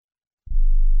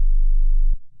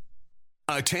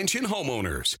Attention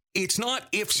homeowners. It's not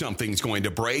if something's going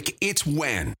to break, it's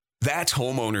when. That's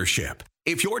homeownership.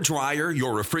 If your dryer,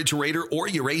 your refrigerator, or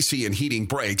your AC and heating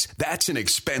breaks, that's an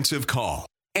expensive call.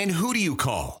 And who do you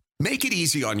call? Make it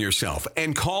easy on yourself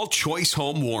and call Choice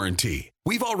Home Warranty.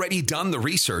 We've already done the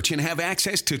research and have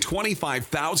access to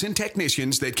 25,000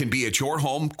 technicians that can be at your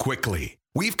home quickly.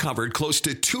 We've covered close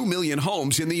to 2 million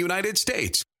homes in the United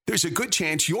States. There's a good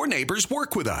chance your neighbors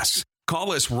work with us.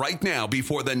 Call us right now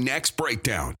before the next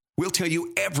breakdown. We'll tell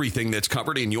you everything that's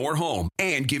covered in your home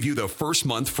and give you the first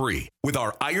month free with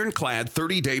our ironclad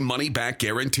 30-day money-back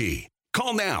guarantee.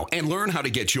 Call now and learn how to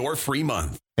get your free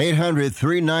month.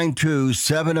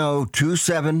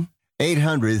 800-392-7027.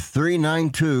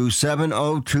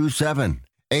 800-392-7027.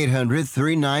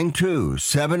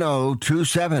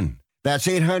 800-392-7027. That's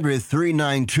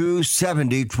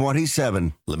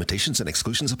 800-392-7027. Limitations and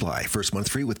exclusions apply. First month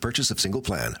free with purchase of single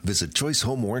plan. Visit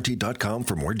choicehomewarranty.com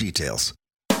for more details.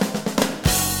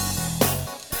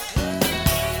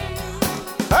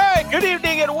 All right, good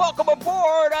evening and welcome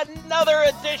aboard another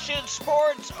edition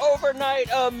Sports Overnight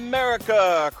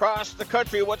America. Across the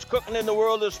country, what's cooking in the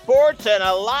world of sports, and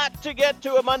a lot to get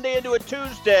to a Monday into a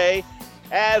Tuesday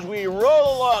as we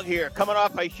roll along here, coming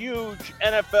off a huge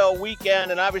NFL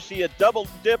weekend and obviously a double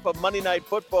dip of Monday Night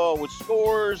Football with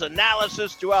scores,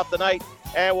 analysis throughout the night.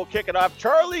 And we'll kick it off.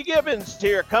 Charlie Gibbons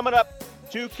here coming up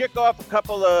to kick off a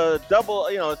couple of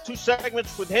two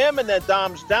segments with him, and then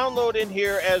Dom's download in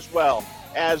here as well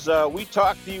as we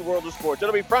talk the world of sports.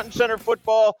 It'll be front and center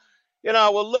football.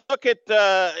 We'll look at,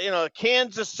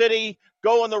 Kansas City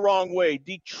going the wrong way.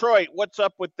 Detroit, what's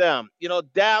up with them?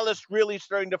 Dallas really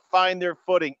starting to find their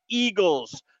footing.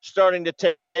 Eagles starting to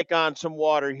take on some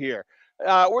water here.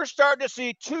 We're starting to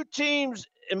see two teams,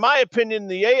 in my opinion, in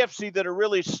the AFC that are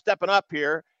really stepping up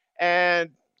here.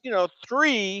 And,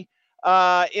 three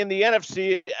in the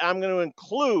NFC, I'm going to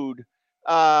include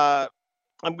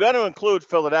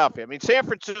Philadelphia. I mean, San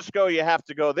Francisco, you have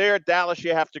to go there. Dallas,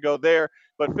 you have to go there.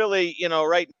 But Philly,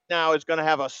 right now is going to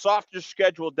have a softer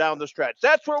schedule down the stretch.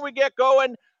 That's where we get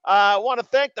going. I want to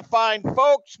thank the fine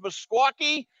folks,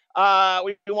 Meskwaki.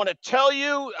 We want to tell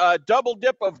you a double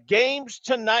dip of games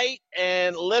tonight.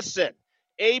 And listen,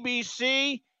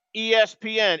 ABC,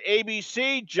 ESPN,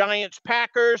 ABC, Giants,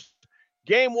 Packers,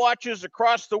 game watchers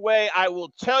across the way. I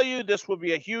will tell you this will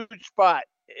be a huge spot.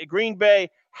 Green Bay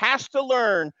has to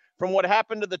learn from what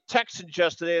happened to the Texans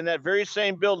yesterday in that very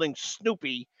same building,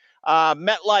 Snoopy,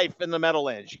 MetLife in the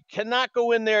Meadowlands. You cannot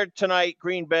go in there tonight,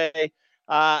 Green Bay,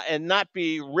 and not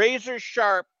be razor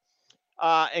sharp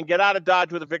and get out of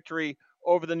Dodge with a victory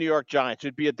over the New York Giants.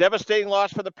 It'd be a devastating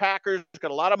loss for the Packers. It's got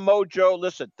a lot of mojo.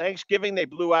 Listen, Thanksgiving, they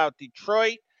blew out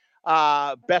Detroit,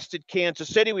 bested Kansas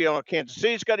City. We know Kansas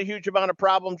City's got a huge amount of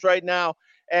problems right now.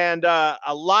 And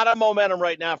a lot of momentum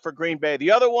right now for Green Bay.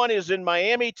 The other one is in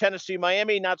Miami, Tennessee,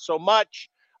 Miami, not so much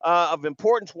of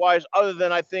importance-wise, other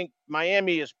than I think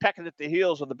Miami is pecking at the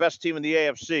heels of the best team in the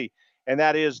AFC, and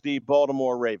that is the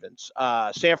Baltimore Ravens.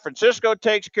 San Francisco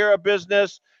takes care of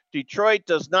business. Detroit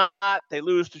does not. They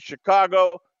lose to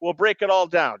Chicago. We'll break it all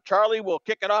down. Charlie will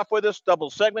kick it off with us. Double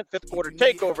segment, fifth quarter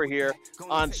takeover here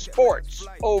on Sports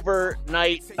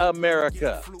Overnight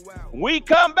America. We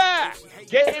come back.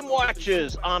 Game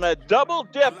watches on a double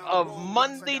dip of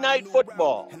Monday Night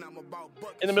Football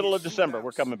in the middle of December.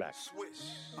 We're coming back.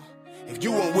 If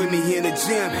you weren't with me here in the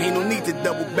gym, ain't no need to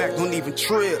double back, don't even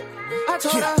trip. I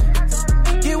told her,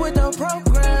 get with the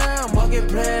program, or get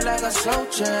played like a slow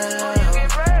champ.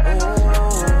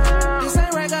 This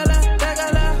ain't regular.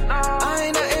 I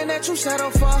ain't nothing that you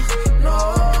settle for,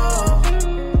 no.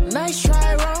 Nice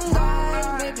try, wrong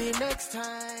guy, maybe next time.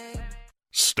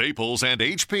 Staples and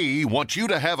HP want you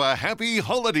to have a happy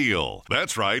Holla deal.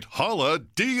 That's right, Holla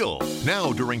deal.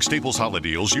 Now during Staples Holla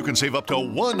deals, you can save up to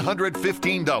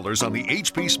 $115 on the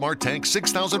HP Smart Tank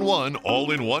 6001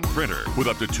 all-in-one printer with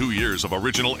up to 2 years of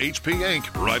original HP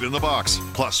ink right in the box.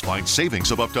 Plus, find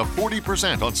savings of up to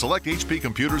 40% on select HP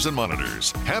computers and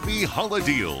monitors. Happy Holla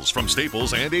deals from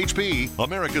Staples and HP,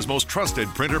 America's most trusted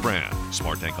printer brand.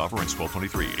 Smart Tank offer ends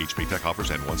 12/23. HP Tech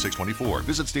offers end 1/6/24.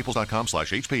 Visit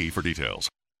staples.com/HP for details.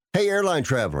 Hey, airline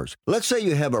travelers, let's say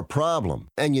you have a problem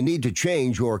and you need to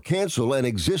change or cancel an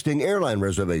existing airline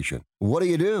reservation. What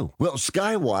do? Well,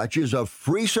 Skywatch is a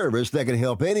free service that can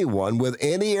help anyone with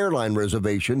any airline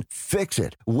reservation fix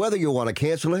it. Whether you want to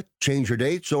cancel it, change your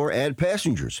dates, or add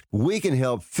passengers, we can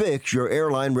help fix your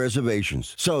airline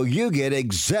reservations so you get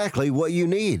exactly what you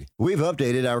need. We've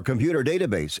updated our computer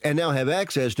database and now have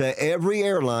access to every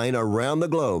airline around the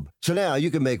globe. So now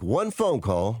you can make one phone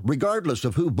call regardless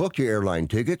of who booked your airline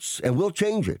tickets, and we'll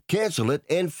change it, cancel it,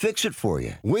 and fix it for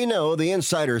you. We know the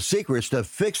insider secrets to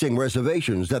fixing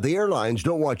reservations that the airlines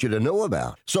don't want you to know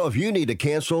about. So if you need to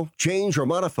cancel, change, or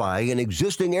modify an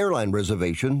existing airline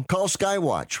reservation, call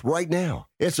Skywatch right now.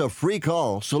 It's a free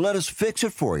call, so let us fix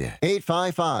it for you.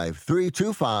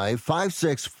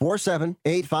 855-325-5647.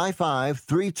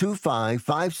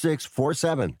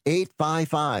 855-325-5647.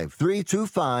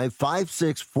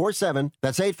 855-325-5647.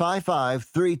 That's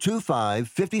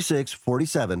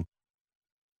 855-325-5647.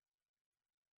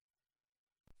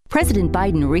 President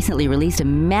Biden recently released a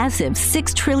massive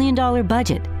 $6 trillion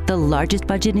budget, the largest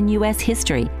budget in U.S.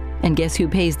 history. And guess who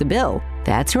pays the bill?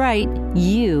 That's right,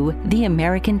 you, the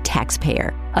American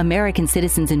taxpayer. American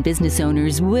citizens and business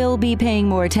owners will be paying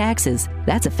more taxes.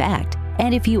 That's a fact.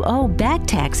 And if you owe back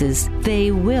taxes,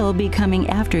 they will be coming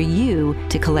after you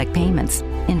to collect payments.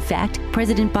 In fact,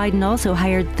 President Biden also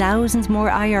hired thousands more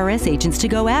IRS agents to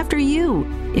go after you.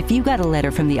 If you got a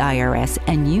letter from the IRS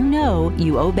and you know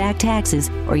you owe back taxes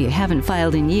or you haven't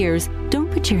filed in years, don't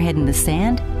put your head in the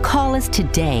sand. Call us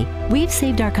today. We've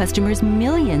saved our customers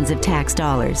millions of tax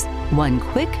dollars. One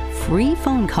quick, free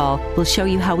phone call will show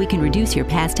you how we can reduce your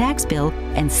past tax bill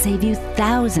and save you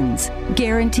thousands.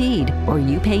 Guaranteed, or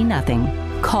you pay nothing.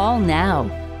 Call now.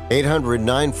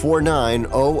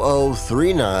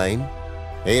 800-949-0039.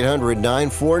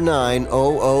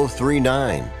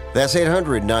 800-949-0039. That's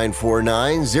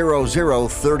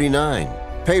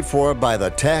 800-949-0039. Paid for by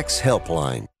the Tax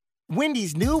Helpline.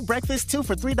 Wendy's new breakfast 2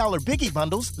 for $3 Biggie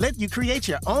Bundles let you create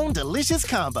your own delicious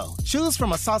combo. Choose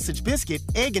from a sausage biscuit,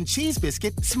 egg and cheese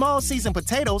biscuit, small seasoned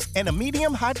potatoes, and a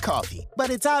medium hot coffee. But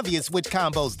it's obvious which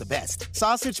combo's the best.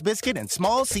 Sausage biscuit and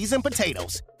small seasoned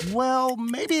potatoes. Well,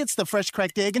 maybe it's the fresh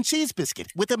cracked egg and cheese biscuit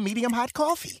with a medium hot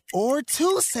coffee. Or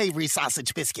 2 savory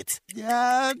sausage biscuits.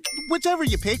 Whichever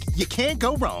you pick, you can't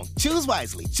go wrong. Choose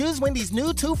wisely. Choose Wendy's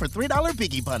new 2 for $3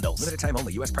 Biggie Bundles. Limited time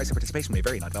only. U.S. price and participation may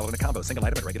vary. Not valid in a combo. Single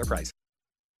item at regular price.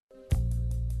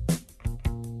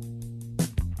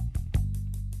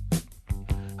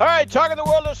 All right, talking the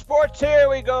world of sports here.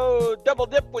 We go double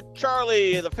dip with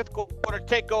Charlie, the fifth quarter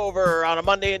takeover on a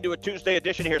Monday into a Tuesday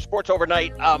edition here, Sports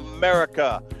Overnight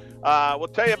America. We'll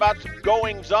tell you about some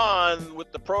goings on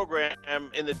with the program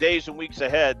in the days and weeks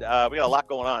ahead. We got a lot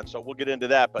going on, so we'll get into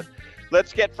that. But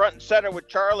let's get front and center with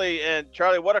Charlie. And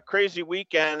Charlie, what a crazy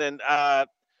weekend. And I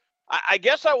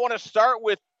guess I want to start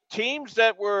with teams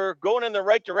that were going in the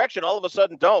right direction all of a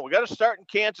sudden don't. We got to start in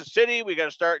Kansas City. We got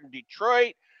to start in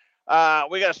Detroit.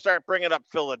 We got to start bringing up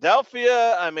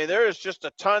Philadelphia. I mean, there is just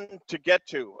a ton to get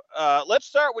to. Let's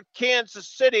start with Kansas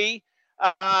City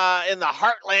in the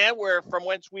heartland, from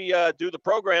whence we do the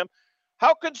program.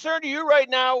 How concerned are you right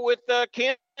now with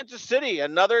Kansas City?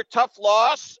 Another tough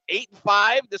loss,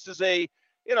 8-5. This is a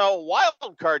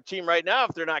wild card team right now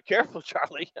if they're not careful,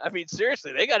 Charlie. I mean,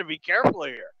 seriously, they got to be careful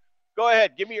here. Go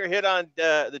ahead. Give me your hit on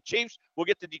the Chiefs. We'll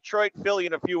get to Detroit, Philly,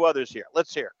 and a few others here.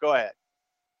 Let's hear. Go ahead.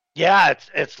 Yeah,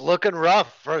 it's looking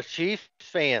rough for Chiefs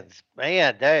fans.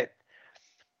 Man, that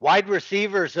wide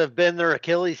receivers have been their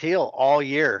Achilles heel all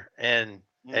year, and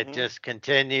it just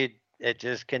continued. It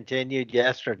just continued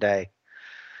yesterday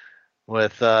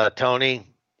with Tony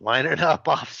lining up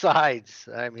off sides.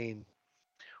 I mean,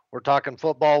 we're talking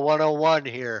football 101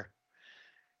 here.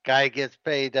 Guy gets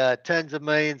paid tens of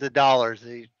millions of dollars,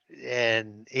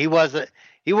 and he wasn't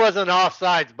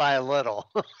offsides by a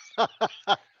little.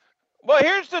 Well,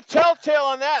 here's the telltale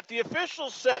on that. The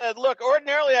officials said, look,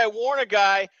 ordinarily I warn a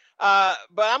guy, but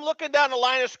I'm looking down the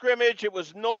line of scrimmage. It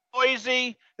was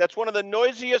noisy. That's one of the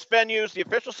noisiest venues. The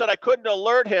official said I couldn't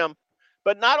alert him.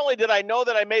 But not only did I know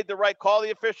that I made the right call,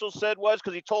 the official said was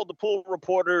because he told the pool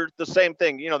reporter the same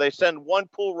thing. You know, they send one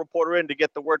pool reporter in to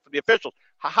get the word from the officials.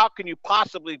 How can you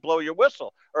possibly blow your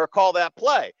whistle or call that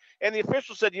play? And the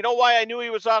official said, you know why I knew he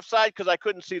was offside? Because I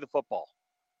couldn't see the football.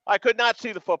 I could not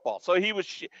see the football. So he was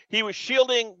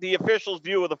shielding the officials'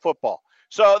 view of the football.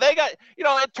 So they got,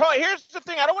 and here's the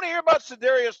thing. I don't want to hear about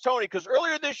Kadarius Toney because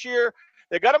earlier this year,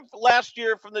 they got him last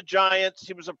year from the Giants.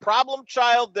 He was a problem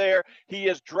child there. He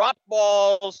has dropped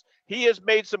balls. He has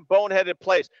made some boneheaded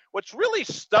plays. What's really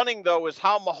stunning, though, is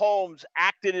how Mahomes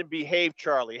acted and behaved,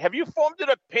 Charlie. Have you formed an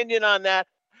opinion on that?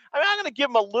 I mean, I'm going to give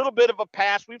him a little bit of a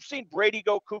pass. We've seen Brady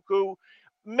go cuckoo.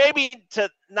 maybe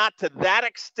not to that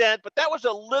extent, but that was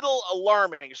a little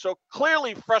alarming. So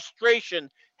clearly frustration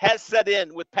has set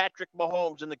in with Patrick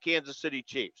Mahomes and the Kansas City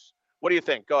Chiefs. What do you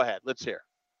think? Go ahead. Let's hear.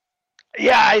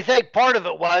 Yeah, I think part of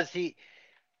it was he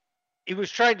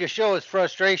was trying to show his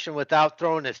frustration without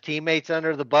throwing his teammates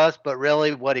under the bus, but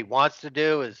really what he wants to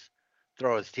do is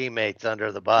throw his teammates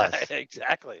under the bus.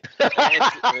 Exactly.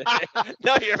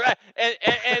 No, you're right.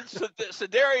 And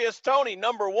Kadarius Toney,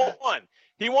 number one,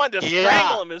 he wanted to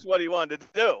strangle him is what he wanted to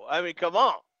do. I mean, come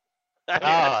on. I mean,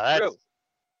 that's true.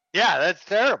 Yeah, that's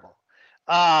terrible.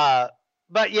 But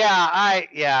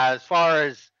as far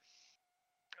as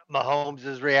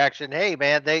Mahomes' reaction, hey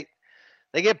man, they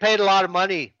get paid a lot of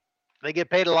money. They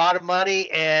get paid a lot of money,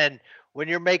 and when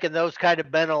you're making those kind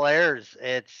of mental errors,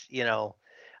 it's,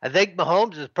 I think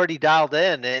Mahomes is pretty dialed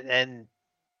in, and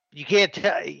you can't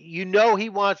tell. He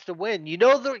wants to win.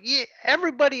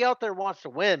 Everybody out there wants to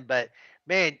win, but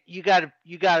man, you got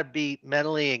to be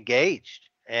mentally engaged,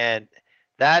 and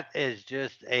that is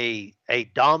just a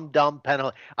dumb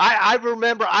penalty. I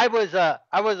remember I was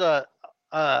a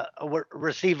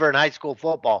receiver in high school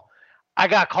football. I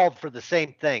got called for the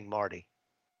same thing, Marty.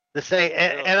 The same,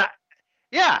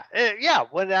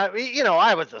 when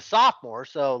I was a sophomore,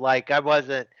 so like I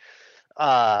wasn't,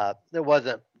 it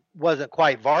wasn't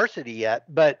quite varsity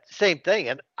yet, but same thing.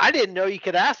 And I didn't know you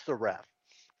could ask the ref.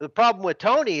 The problem with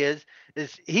Toney is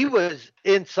he was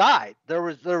inside. There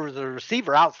was a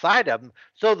receiver outside of him,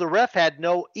 so the ref had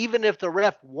even if the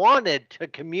ref wanted to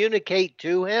communicate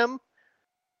to him,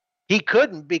 he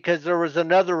couldn't because there was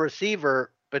another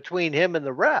receiver between him and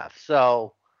the ref.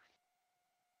 So.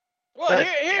 Well,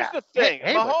 here's the thing.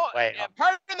 Part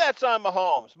of that's on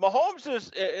Mahomes. Mahomes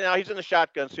is he's in the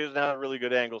shotgun, so he doesn't have a really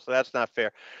good angle, so that's not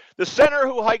fair. The center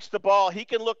who hikes the ball, he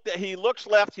looks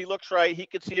left, he looks right, he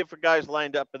can see if a guy's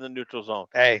lined up in the neutral zone.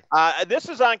 Hey, this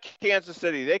is on Kansas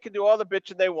City. They can do all the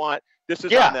bitching they want. This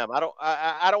is on them. I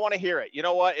don't want to hear it. You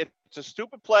know what? It's a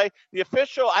stupid play. The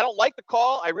official, I don't like the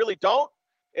call. I really don't.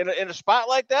 In a spot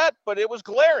like that, but it was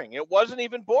glaring. It wasn't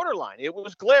even borderline. It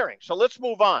was glaring. So let's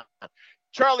move on.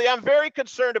 Charlie, I'm very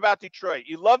concerned about Detroit.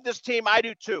 You love this team. I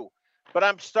do too. But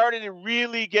I'm starting to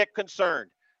really get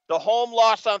concerned. The home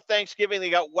loss on Thanksgiving, they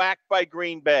got whacked by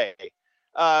Green Bay.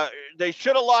 They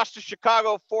should have lost to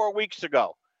Chicago 4 weeks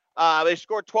ago. They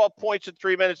scored 12 points in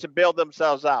 3 minutes and bailed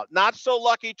themselves out. Not so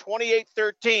lucky,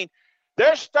 28-13.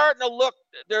 They're starting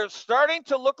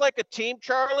to look like a team,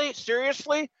 Charlie,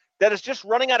 seriously, that is just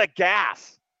running out of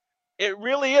gas. It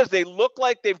really is. They look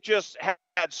like they've just had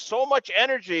so much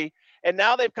energy, and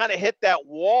now they've kind of hit that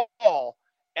wall,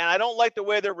 and I don't like the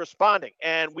way they're responding.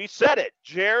 And we said it.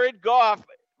 Jared Goff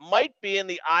might be in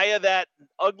the eye of that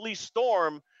ugly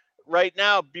storm right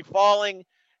now befalling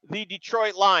the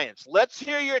Detroit Lions. Let's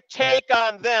hear your take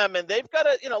on them. And they've got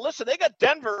to, they got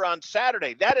Denver on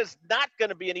Saturday. That is not going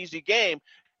to be an easy game.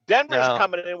 Denver's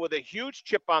coming in with a huge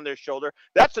chip on their shoulder.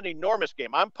 That's an enormous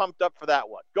game. I'm pumped up for that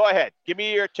one. Go ahead. Give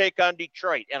me your take on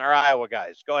Detroit and our Iowa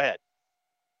guys. Go ahead.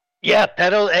 Yeah,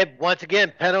 once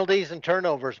again, penalties and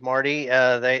turnovers, Marty.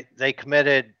 They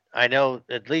committed, I know,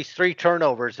 at least 3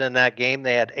 turnovers in that game.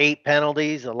 They had 8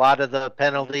 penalties. A lot of the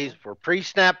penalties were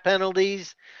pre-snap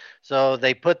penalties. So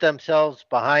they put themselves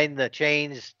behind the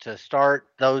chains to start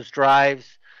those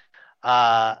drives.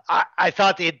 I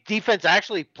thought the defense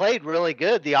actually played really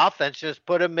good. The offense just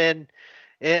put them in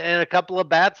a couple of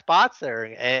bad spots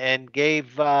there and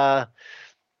gave the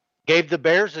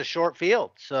Bears a short field.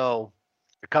 So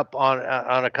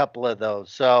on a couple of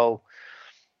those. So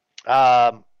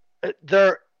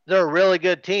they're a really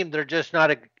good team. They're just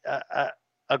not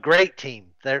a great team.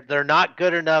 They're not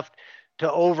good enough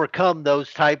to overcome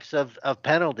those types of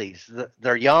penalties.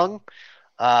 They're young.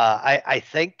 I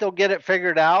think they'll get it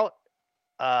figured out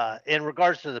in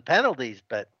regards to the penalties,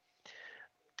 but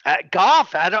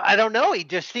Goff, I don't know. He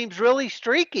just seems really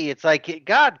streaky. It's like,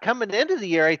 God, coming into the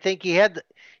year, I think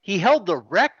he held the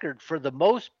record for the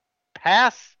most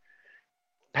pass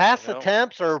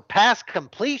attempts or pass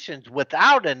completions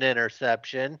without an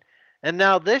interception. And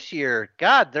now this year,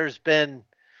 God, there's been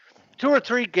 2 or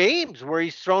 3 games where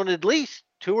he's thrown at least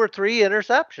 2 or 3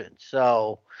 interceptions.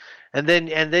 So, and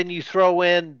then you throw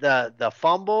in the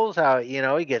fumbles, how,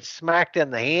 he gets smacked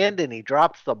in the hand and he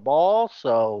drops the ball.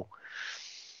 So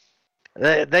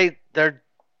they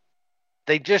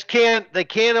just can't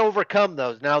overcome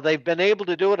those. Now they've been able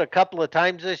to do it a couple of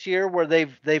times this year where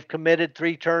they've committed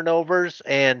 3 turnovers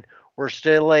and were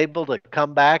still able to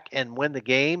come back and win the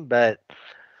game, but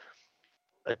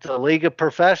it's a league of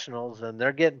professionals and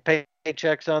they're getting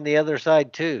paychecks on the other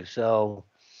side too. So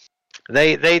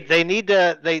They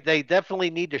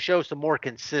definitely need to show some more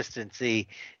consistency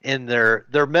in their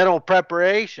mental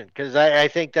preparation, because I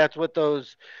think that's what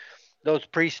those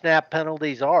pre-snap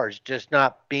penalties are, is just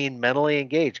not being mentally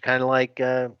engaged, kind of like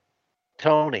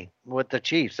Tony with the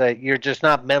Chiefs. You're just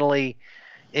not mentally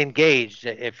engaged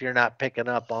if you're not picking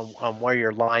up on where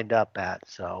you're lined up at.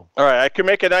 So all right, I can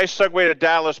make a nice segue to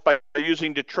Dallas by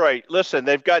using Detroit. Listen,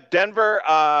 they've got Denver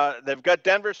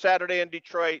Saturday in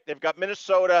Detroit. They've got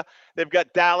Minnesota. They've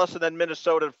got Dallas, and then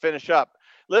Minnesota to finish up.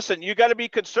 Listen, you got to be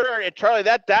concerned. And Charlie,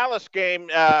 that Dallas game,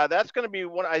 that's going to be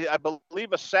I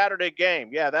believe, a Saturday game.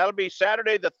 Yeah, that'll be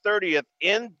Saturday the 30th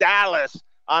in Dallas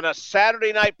on a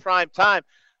Saturday night prime time.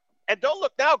 And don't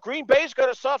look now, Green Bay's got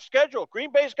a soft schedule.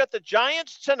 Green Bay's got the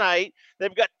Giants tonight.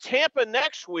 They've got Tampa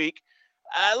next week.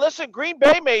 Listen, Green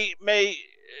Bay may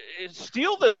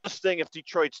steal this thing if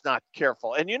Detroit's not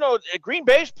careful. And, Green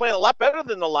Bay's playing a lot better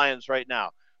than the Lions right now.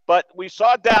 But we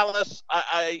saw Dallas.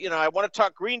 I want to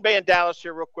talk Green Bay and Dallas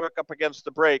here real quick up against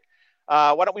the break.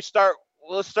 Why don't we start?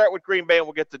 Let's start with Green Bay and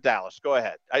we'll get to Dallas. Go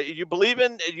ahead. You believe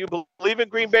in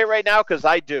Green Bay right now? Because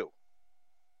I do.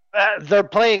 They're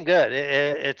playing good.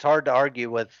 It's hard to argue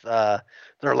with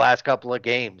their last couple of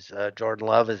games. Jordan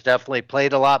Love has definitely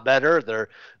played a lot better.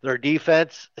 Their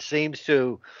defense seems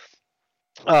to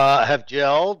have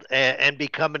gelled and be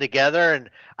coming together. And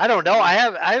I don't know. I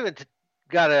haven't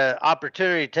got an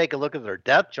opportunity to take a look at their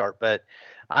depth chart, but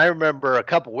I remember a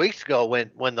couple weeks ago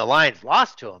when the Lions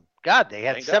lost to them. God, they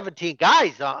had 17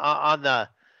 guys on the.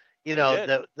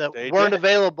 That weren't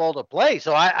available to play.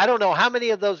 So I don't know how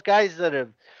many of those guys that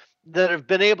have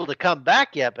been able to come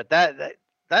back yet, but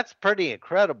that's pretty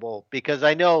incredible, because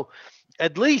I know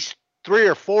at least 3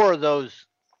 or 4 of those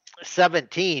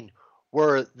 17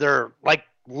 were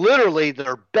literally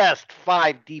their best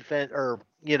 5 defense, or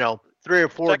 3 or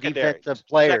 4 secondary. Defensive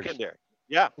players. Secondary.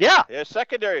 Yeah,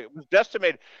 secondary was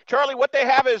decimated. Charlie, what they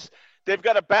have is they've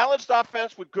got a balanced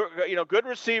offense with good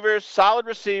receivers, solid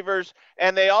receivers,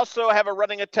 and they also have a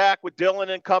running attack with Dillon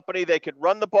and company. They could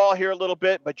run the ball here a little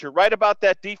bit, but you're right about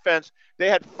that defense. They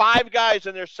had 5 guys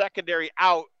in their secondary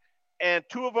out, and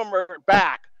 2 of them are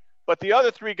back, but the other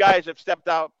 3 guys have stepped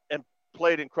out and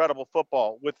played incredible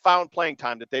football with found playing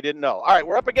time that they didn't know. All right,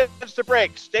 we're up against the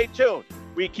break. Stay tuned.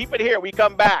 We keep it here. We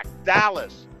come back.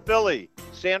 Dallas, Philly,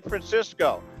 San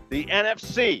Francisco, the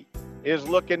NFC is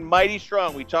looking mighty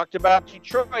strong. We talked about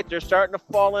Detroit. They're starting to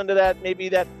fall into that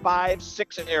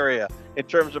 5-6 area in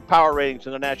terms of power ratings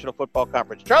in the National Football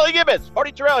Conference. Charlie Gibbons,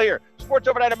 Marty Terrell here, Sports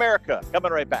Overnight America.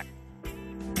 Coming right back.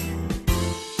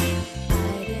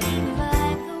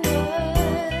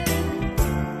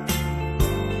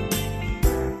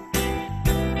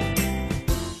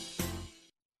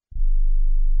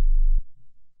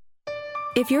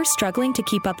 If you're struggling to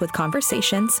keep up with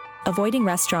conversations, avoiding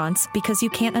restaurants because you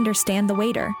can't understand the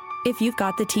waiter, if you've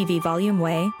got the TV volume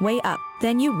way up,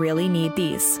 then you really need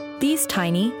these. These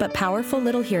tiny but powerful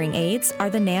little hearing aids are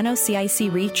the Nano CIC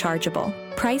Rechargeable,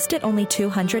 priced at only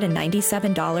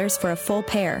 $297 for a full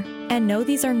pair. And no,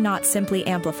 these are not simply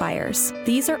amplifiers.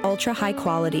 These are ultra high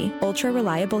quality, ultra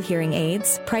reliable hearing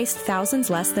aids, priced thousands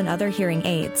less than other hearing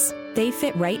aids. They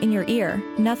fit right in your ear.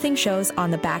 Nothing shows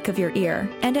on the back of your ear.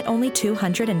 And at only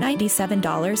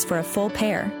 $297 for a full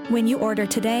pair. When you order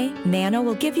today, Nano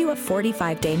will give you a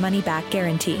 45-day money-back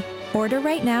guarantee. Order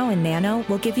right now and Nano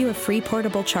will give you a free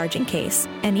portable charging case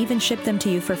and even ship them to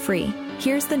you for free.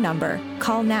 Here's the number.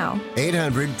 Call now.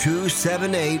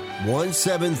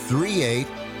 800-278-1738.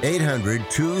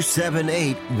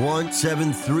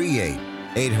 800-278-1738.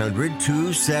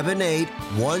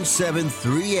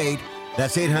 800-278-1738.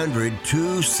 That's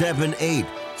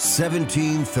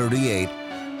 800-278-1738.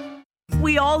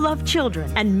 We all love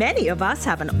children, and many of us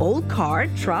have an old car,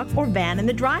 truck, or van in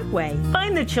the driveway.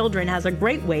 Find the Children has a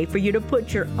great way for you to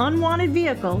put your unwanted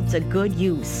vehicle to good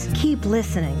use. Keep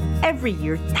listening. Every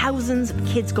year, thousands of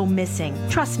kids go missing.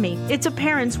 Trust me, it's a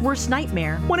parent's worst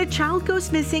nightmare. When a child goes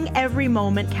missing, every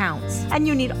moment counts, and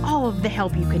you need all of the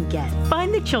help you can get.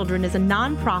 Find the Children is a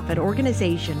non-profit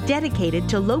organization dedicated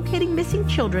to locating missing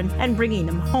children and bringing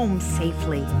them home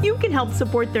safely. You can help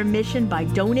support their mission by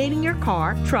donating your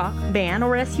car, truck, van,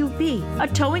 or SUV. A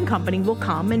towing company will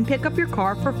come and pick up your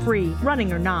car for free,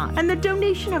 running or not, and the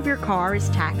donation of your car is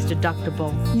tax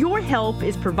deductible. Your help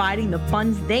is providing the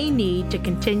funds they need to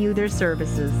continue their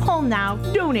services. Call now,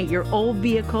 donate your old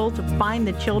vehicle to Find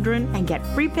the Children and get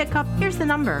free pickup. Here's the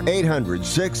number.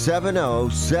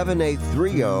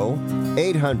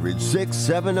 800-670-7830.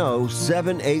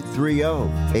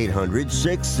 800-670-7830.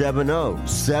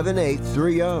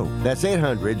 800-670-7830. That's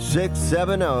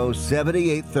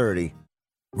 800-670-7830.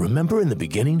 Remember in the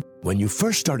beginning, when you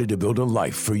first started to build a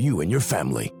life for you and your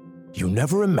family? You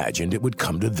never imagined it would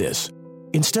come to this.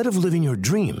 Instead of living your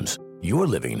dreams, you're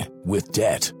living with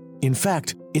debt. In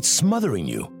fact, it's smothering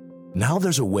you. Now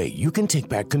there's a way you can take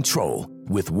back control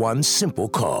with one simple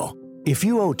call. If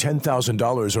you owe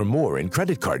 $10,000 or more in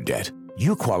credit card debt,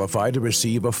 you qualify to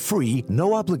receive a free,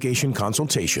 no-obligation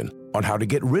consultation on how to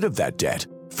get rid of that debt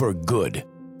for good.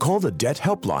 Call the Debt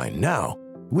Helpline now.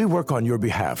 We work on your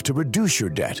behalf to reduce your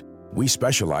debt. We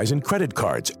specialize in credit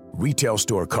cards, retail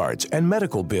store cards, and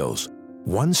medical bills.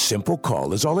 One simple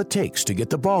call is all it takes to get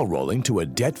the ball rolling to a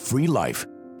debt-free life.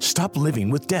 Stop living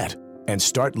with debt and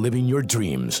start living your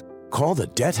dreams. Call the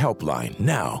Debt Helpline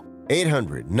now.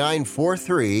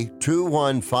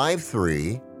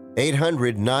 800-943-2153.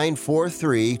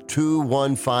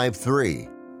 800-943-2153.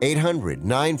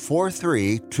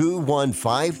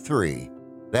 800-943-2153.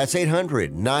 That's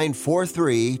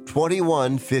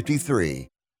 800-943-2153.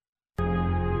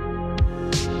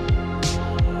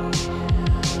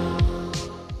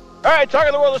 All right,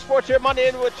 talking the world of sports here Monday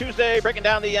into a Tuesday, breaking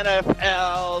down the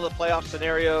NFL, the playoff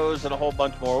scenarios, and a whole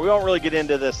bunch more. We won't really get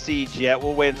into the seeds yet.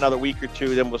 We'll wait another week or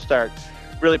two, then we'll start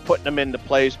really putting them into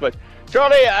place. But,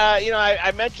 Charlie,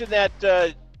 I mentioned that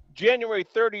January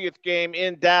 30th game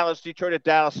in Dallas, Detroit at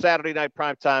Dallas, Saturday night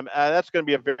primetime. That's going to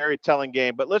be a very telling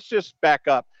game. But let's just back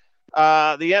up.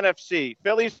 The NFC,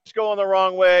 Philly's going the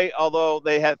wrong way, although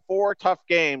they had 4 tough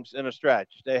games in a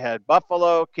stretch. They had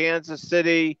Buffalo, Kansas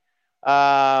City,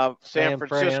 San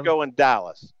Francisco, and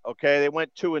Dallas. Okay, they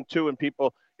went 2-2, and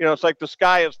people, it's like the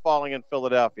sky is falling in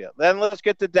Philadelphia. Then let's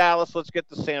get to Dallas. Let's get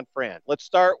to San Fran. Let's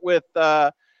start with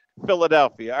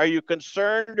Philadelphia. Are you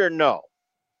concerned or no?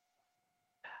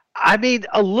 I mean,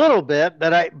 a little bit,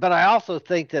 but I also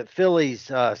think that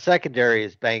Philly's secondary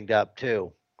is banged up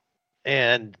too.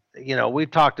 And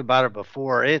we've talked about it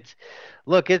before. It's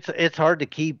hard to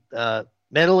keep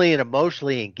mentally and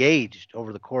emotionally engaged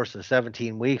over the course of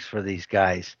 17 weeks for these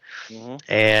guys. Mm-hmm.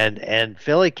 And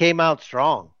Philly came out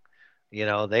strong.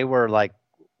 They were like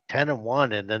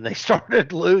 10-1, and then they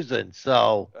started losing.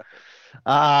 So,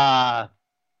 but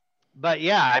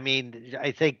yeah, I mean,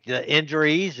 I think the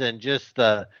injuries and just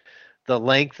the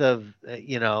length of,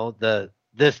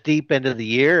 this deep into the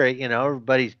year,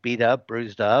 everybody's beat up,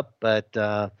 bruised up,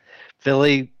 but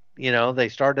Philly, they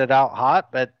started out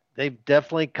hot, but they've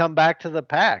definitely come back to the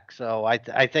pack. So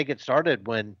I think it started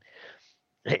when,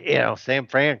 San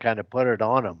Fran kind of put it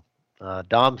on them.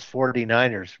 Dom's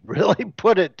 49ers really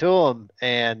put it to them,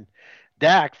 and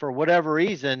Dak, for whatever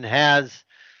reason, has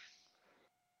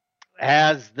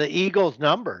the Eagles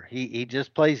number. He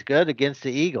just plays good against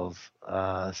the Eagles.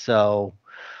 So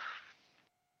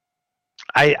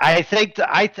I think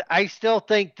I still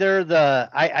think they're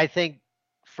I think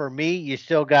for me, you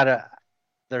still gotta.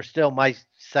 They're still my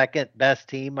second best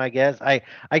team, I guess.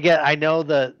 I know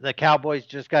the Cowboys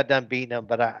just got done beating them,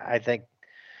 but I think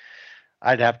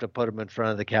I'd have to put them in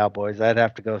front of the Cowboys. I'd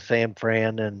have to go San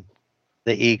Fran and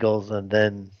the Eagles, and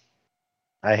then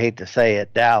I hate to say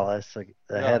it, Dallas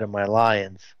ahead of my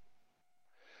Lions.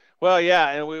 Well, yeah,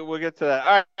 and we'll get to that.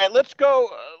 All right, let's go.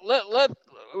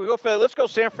 Let's go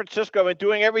San Francisco and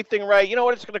doing everything right. You know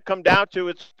what it's going to come down to?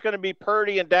 It's going to be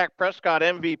Purdy and Dak Prescott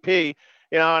MVP.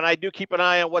 And I do keep an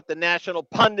eye on what the national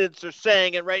pundits are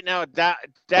saying. And right now,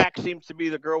 Dak seems to be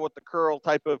the girl with the curl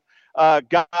type of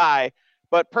guy.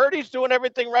 But Purdy's doing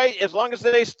everything right as long as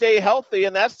they stay healthy.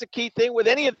 And that's the key thing with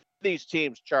any of these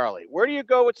teams, Charlie. Where do you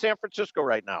go with San Francisco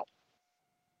right now?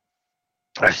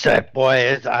 I said,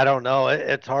 boy, I don't know.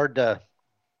 It's hard to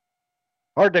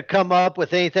come up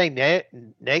with anything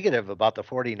negative about the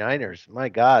 49ers. My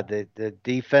God, the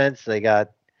defense, they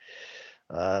got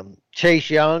Chase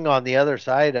Young on the other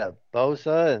side of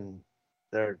Bosa, and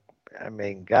their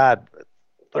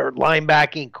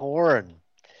linebacking core and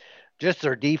just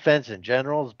their defense in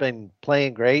general has been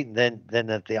playing great. And then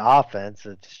at the offense,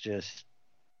 it's just,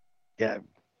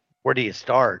 where do you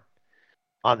start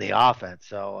on the offense?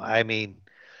 So, I mean,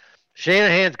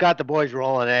 Shanahan's got the boys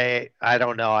rolling. I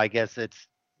don't know. I guess it's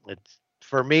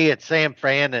for me, it's San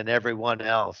Fran and everyone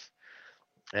else.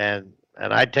 And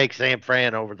I'd take San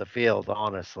Fran over the field,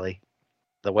 honestly,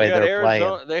 the way they're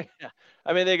playing. They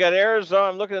got Arizona.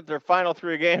 I'm looking at their final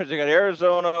 3 games. They got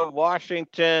Arizona,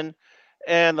 Washington,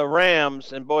 and the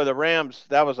Rams. And, boy, the Rams,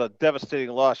 that was a devastating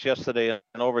loss yesterday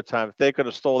in overtime. If they could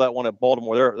have stole that one at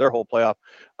Baltimore, their whole playoff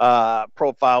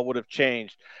profile would have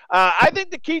changed. I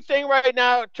think the key thing right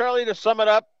now, Charlie, to sum it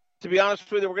up, to be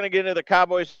honest with you, we're going to get into the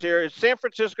Cowboys here, is San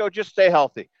Francisco, just stay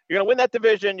healthy. You're going to win that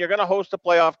division. You're going to host a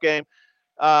playoff game.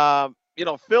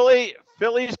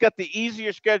 Philly's got the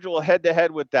easier schedule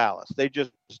head-to-head with Dallas. They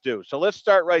just do. So let's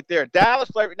start right there.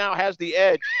 Dallas right now has the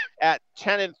edge at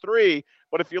 10-3,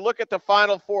 But if you look at the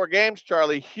final 4 games,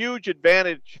 Charlie, huge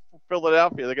advantage for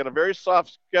Philadelphia. They got a very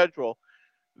soft schedule.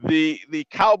 The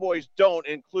Cowboys don't,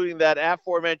 including that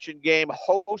aforementioned game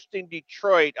hosting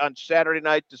Detroit on Saturday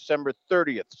night, December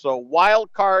 30th. So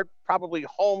wild card, probably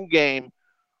home game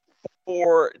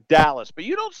for Dallas. But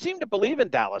you don't seem to believe in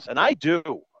Dallas, and I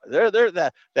do. They're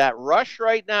that rush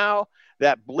right now,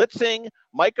 that blitzing.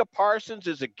 Micah Parsons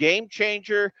is a game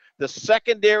changer. The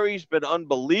secondary's been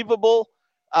unbelievable.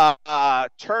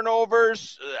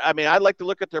 Turnovers. I mean, I like to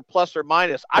look at their plus or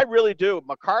minus. I really do.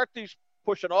 McCarthy's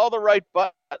pushing all the right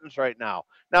buttons right now.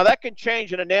 Now, that can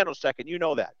change in a nanosecond. You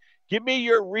know that. Give me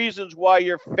your reasons why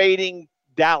you're fading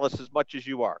Dallas as much as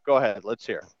you are. Go ahead. Let's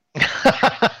hear.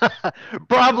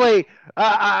 Probably,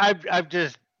 I've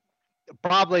just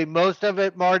probably most of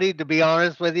it, Marty, to be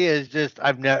honest with you, is just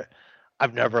I've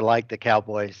never liked the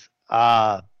Cowboys.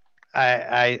 I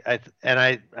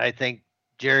think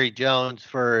Jerry Jones,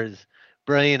 for as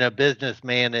brilliant a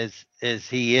businessman as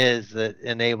he is, that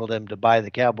enabled him to buy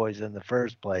the Cowboys in the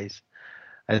first place,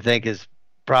 I think is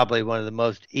probably one of the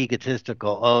most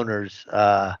egotistical owners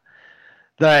that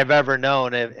I've ever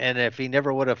known. And if he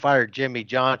never would have fired Jimmy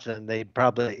Johnson,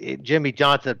 Jimmy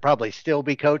Johnson would probably still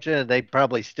be coaching, and they'd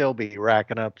probably still be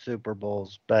racking up Super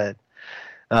Bowls. But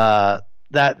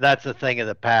that's a thing of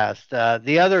the past.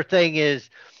 The other thing is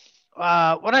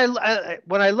when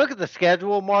I look at the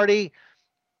schedule, Marty,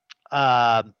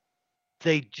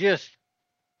 they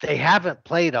haven't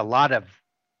played a lot of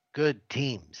good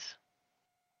teams.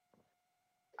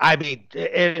 I mean,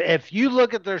 if you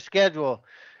look at their schedule,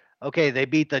 okay, they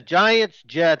beat the Giants,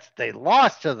 Jets, they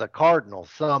lost to the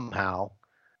Cardinals somehow.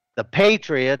 The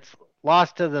Patriots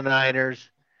lost to the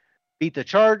Niners, beat the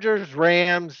Chargers,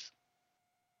 Rams,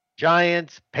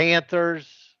 Giants, Panthers,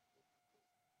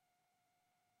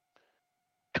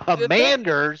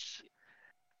 Commanders.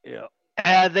 Yeah.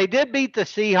 They did beat the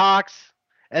Seahawks,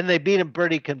 and they beat them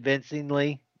pretty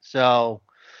convincingly. So,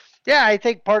 yeah, I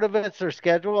think part of it's their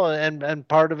schedule, and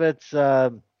part of it's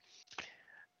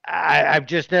I've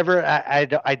just never.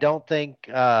 I don't think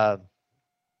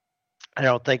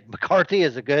McCarthy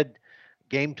is a good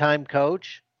game time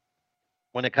coach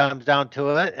when it comes down to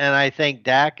it, and I think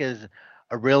Dak is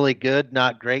a really good,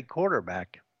 not great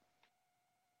quarterback.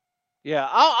 Yeah,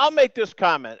 I'll make this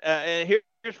comment, and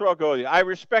here's where I'll go with you. I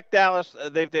respect Dallas.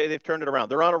 They've turned it around.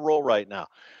 They're on a roll right now.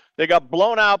 They got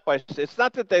blown out by. It's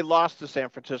not that they lost to San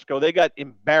Francisco. They got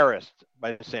embarrassed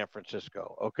by San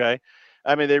Francisco. Okay,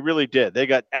 I mean they really did. They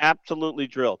got absolutely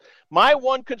drilled. My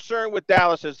one concern with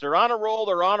Dallas is they're on a roll.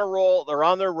 They're on a roll. They're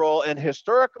on their roll. And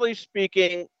historically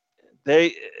speaking,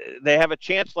 they have a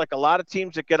chance. Like a lot of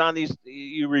teams that get on these,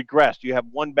 you regress. You have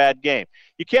one bad game.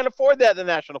 You can't afford that in the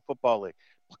National Football League.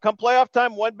 Come playoff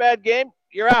time, one bad game,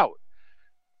 you're out.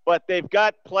 But they've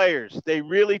got players. They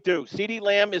really do. CeeDee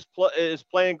Lamb is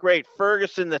playing great.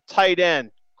 Ferguson, the tight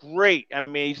end, great. I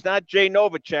mean, he's not Jay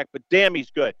Novacek, but damn,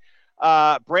 he's good.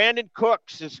 Brandon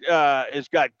Cooks has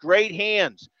got great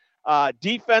hands.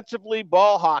 Defensively,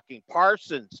 ball hawking.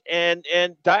 Parsons and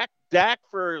Dak,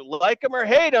 for like him or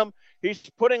hate him, he's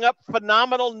putting up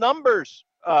phenomenal numbers.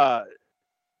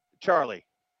 Charlie.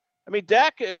 I mean,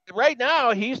 Dak, right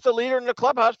now, he's the leader in the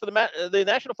clubhouse for the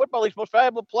National Football League's most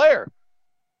valuable player.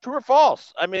 True or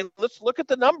false? I mean, let's look at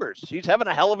the numbers. He's having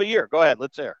a hell of a year. Go ahead.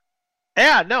 Let's hear.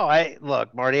 Yeah, no,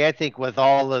 look, Marty, I think with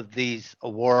all of these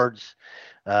awards,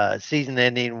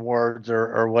 season-ending awards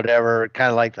or whatever,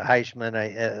 kind of like the Heisman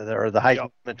or the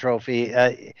Heisman Trophy,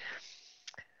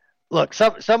 look,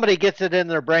 somebody gets it in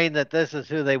their brain that this is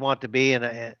who they want to be, and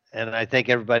I think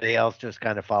everybody else just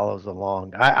kind of follows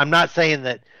along. I'm not saying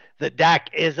that Dak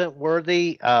isn't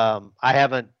worthy. I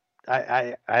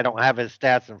don't have his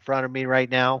stats in front of me right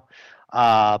now,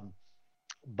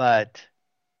 but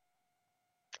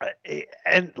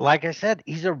and like I said,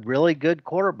 he's a really good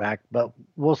quarterback. But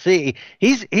we'll see.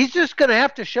 He's just going to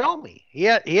have to show me. He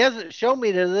hasn't shown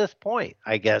me to this point,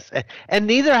 I guess, and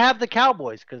neither have the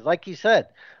Cowboys, because, like you said,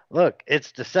 look,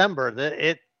 it's December.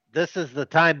 This is the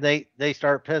time they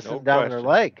start pissing down their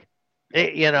leg.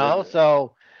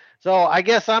 So I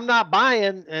guess I'm not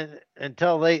buying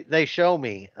until they show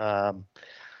me.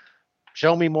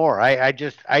 Show me more.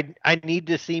 I need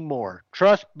to see more.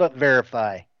 Trust but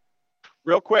verify.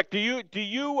 Real quick, do you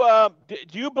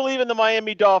believe in the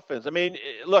Miami Dolphins? I mean,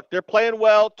 look, they're playing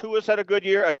well. Tua's had a good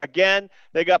year. Again,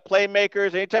 they got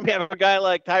playmakers. Anytime you have a guy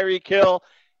like Tyreek Hill,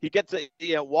 he gets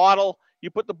Waddle. You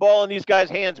put the ball in these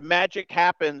guys' hands, magic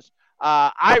happens.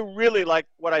 I really like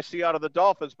what I see out of the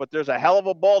Dolphins, but there's a hell of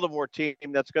a Baltimore team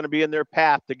that's going to be in their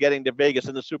path to getting to Vegas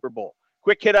in the Super Bowl.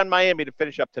 Quick hit on Miami to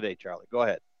finish up today, Charlie. Go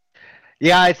ahead.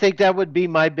 Yeah, I think that would be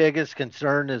my biggest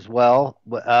concern as well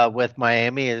with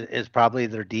Miami is probably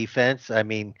their defense. I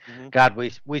mean, God,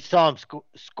 we saw them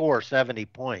score 70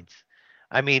 points.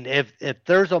 I mean, if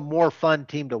there's a more fun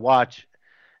team to watch,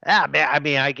 I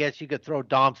mean, I guess you could throw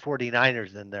Dom's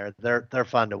 49ers in there. They're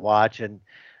fun to watch, and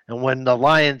when the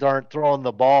Lions aren't throwing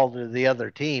the ball to the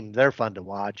other team, they're fun to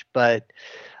watch. But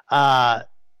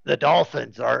the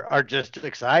Dolphins are just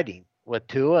exciting with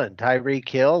Tua and Tyreek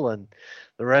Hill and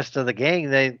the rest of the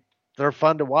gang. They're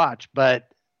fun to watch. But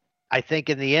I think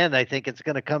in the end, I think it's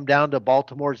going to come down to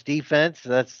Baltimore's defense.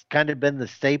 That's kind of been the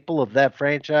staple of that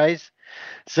franchise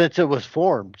since it was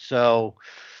formed. So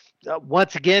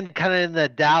once again, kind of in the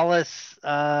Dallas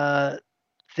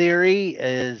theory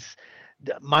is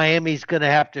Miami's going to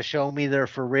have to show me they're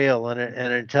for real. And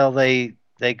until they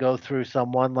go through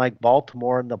someone like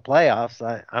Baltimore in the playoffs,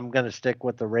 I'm going to stick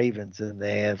with the Ravens in the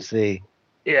AFC.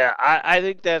 Yeah, I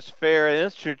think that's fair and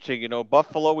interesting.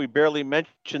 Buffalo, we barely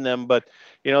mentioned them, but,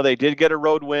 they did get a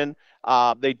road win.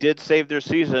 They did save their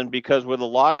season because with a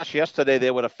loss yesterday,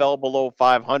 they would have fell below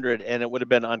 500, and it would have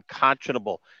been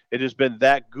unconscionable. It has been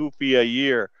that goofy a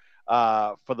year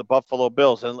for the Buffalo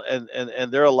Bills,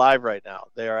 and they're alive right now.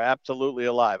 They are absolutely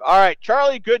alive. All right,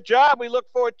 Charlie, good job. We look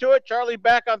forward to it. Charlie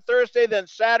back on Thursday, then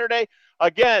Saturday.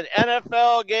 Again,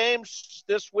 NFL games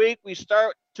this week. We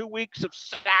start 2 weeks of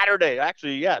Saturday.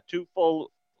 Actually, 2 full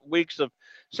weeks of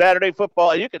Saturday football.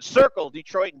 And you can circle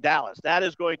Detroit and Dallas. That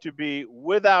is going to be,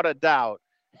 without a doubt,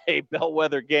 a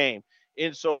bellwether game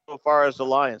insofar as the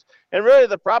Lions. And really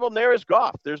the problem there is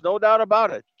Goff. There's no doubt about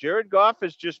it. Jared Goff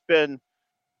has just been,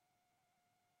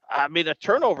 a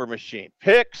turnover machine.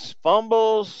 Picks,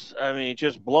 fumbles,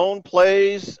 just blown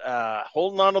plays,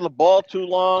 holding on to the ball too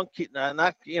long, keeping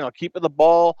the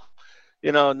ball,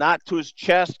 not to his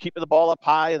chest, keeping the ball up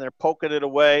high, and they're poking it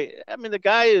away. The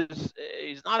guy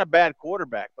he's not a bad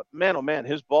quarterback, but man, oh man,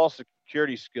 his ball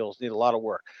security skills need a lot of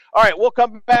work. All right, we'll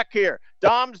come back here.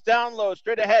 Dom's Download,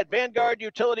 straight ahead. Vanguard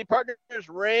Utility Partners,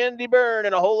 Randy Byrne,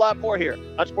 and a whole lot more here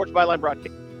on Sports Byline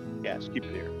Broadcast. Yes, keep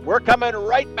it here. We're coming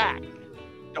right back.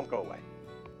 Don't go away.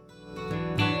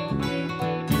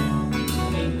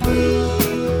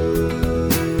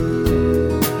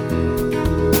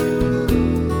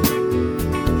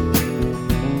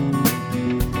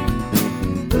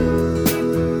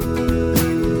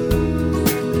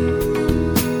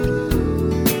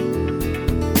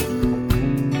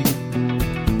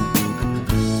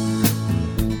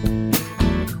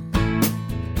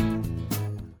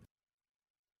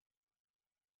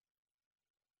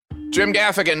 Jim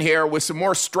Gaffigan here with some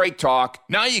more Straight Talk.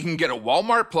 Now you can get a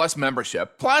Walmart Plus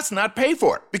membership, plus not pay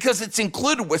for it, because it's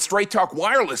included with Straight Talk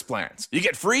wireless plans. You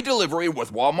get free delivery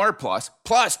with Walmart plus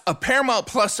a Paramount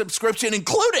Plus subscription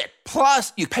included.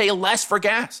 Plus, you pay less for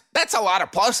gas. That's a lot of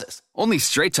pluses. Only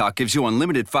Straight Talk gives you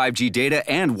unlimited 5G data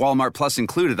and Walmart Plus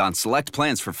included on select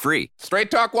plans for free. Straight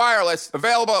Talk wireless,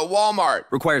 available at Walmart.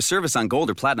 Requires service on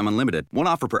Gold or Platinum Unlimited. One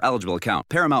offer per eligible account.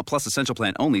 Paramount Plus Essential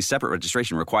Plan only. Separate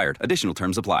registration required. Additional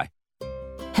terms apply.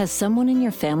 Has someone in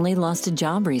your family lost a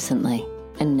job recently,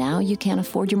 and now you can't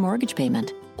afford your mortgage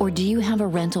payment? Or do you have a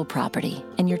rental property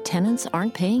and your tenants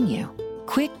aren't paying you?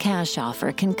 Quick Cash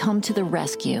Offer can come to the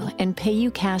rescue and pay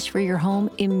you cash for your home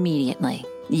immediately.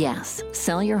 Yes,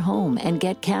 sell your home and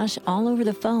get cash all over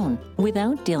the phone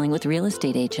without dealing with real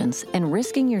estate agents and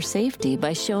risking your safety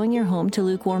by showing your home to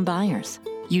lukewarm buyers.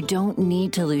 You don't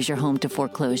need to lose your home to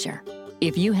foreclosure.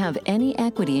 If you have any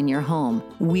equity in your home,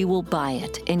 we will buy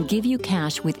it and give you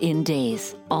cash within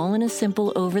days, all in a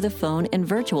simple over-the-phone and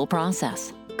virtual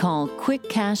process. Call Quick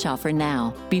Cash Offer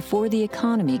now before the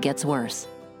economy gets worse.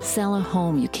 Sell a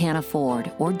home you can't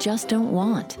afford or just don't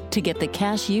want to get the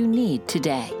cash you need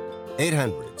today.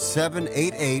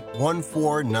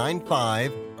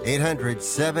 800-788-1495.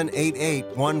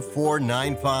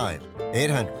 800-788-1495.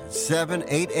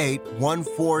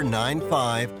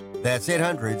 800-788-1495. That's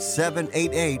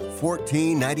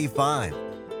 800-788-1495.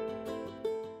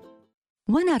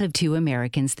 1 out of 2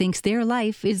 Americans thinks their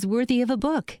life is worthy of a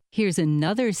book. Here's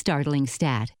another startling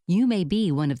stat. You may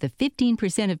be one of the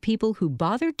 15% of people who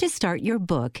bothered to start your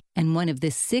book and one of the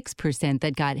 6%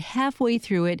 that got halfway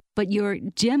through it, but your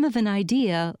gem of an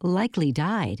idea likely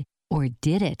died. Or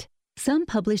did it? Some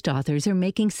published authors are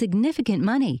making significant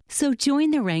money, so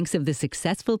join the ranks of the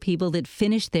successful people that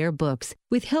finish their books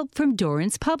with help from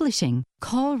Dorrance Publishing.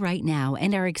 Call right now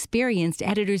and our experienced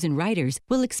editors and writers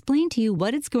will explain to you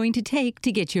what it's going to take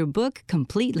to get your book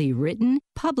completely written,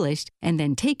 published, and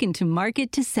then taken to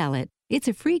market to sell it. It's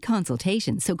a free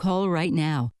consultation, so call right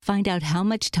now. Find out how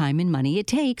much time and money it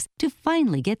takes to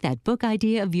finally get that book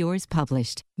idea of yours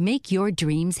published. Make your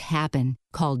dreams happen.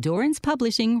 Call Dorrance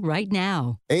Publishing right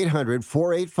now.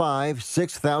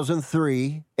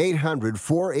 800-485-6003.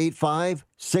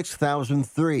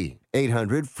 800-485-6003.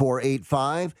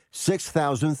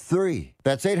 800-485-6003.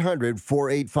 That's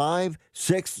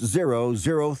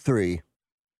 800-485-6003.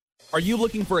 Are you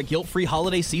looking for a guilt-free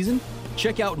holiday season?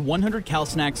 Check out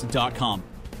 100calsnacks.com.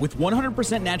 With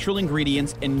 100% natural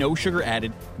ingredients and no sugar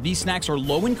added, these snacks are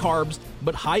low in carbs,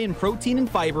 but high in protein and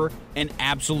fiber, and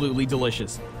absolutely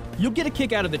delicious. You'll get a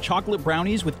kick out of the chocolate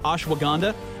brownies with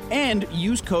ashwagandha, and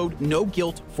use code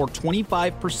NOGUILT for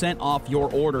 25% off your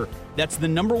order. That's the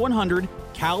number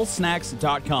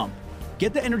 100calsnacks.com.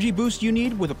 Get the energy boost you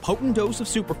need with a potent dose of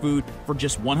superfood for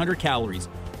just 100 calories.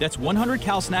 That's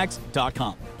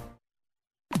 100calsnacks.com.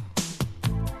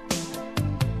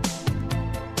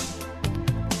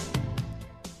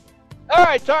 All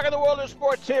right, talking the world of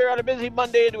sports here on a busy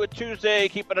Monday into a Tuesday,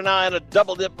 keeping an eye on a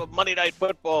double dip of Monday Night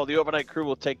Football. The overnight crew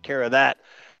will take care of that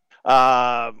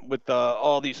with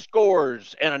all these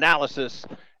scores and analysis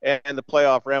and the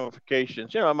playoff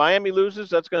ramifications. Miami loses,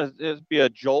 that's going to be a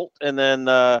jolt. And then,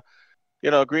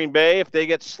 Green Bay, if they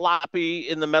get sloppy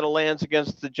in the Meadowlands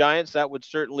against the Giants, that would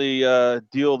certainly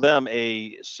deal them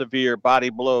a severe body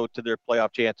blow to their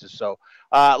playoff chances. So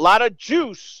a lot of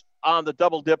juice on the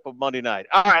double dip of Monday night.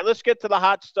 All right, let's get to the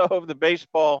hot stove, the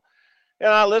baseball.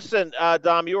 Listen,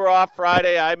 Dom, you were off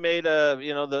Friday. I made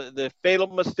the fatal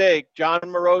mistake. John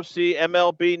Morosi,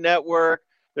 MLB Network,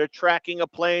 they're tracking a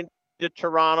plane to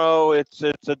Toronto. It's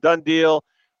a done deal.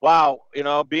 Wow,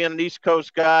 being an East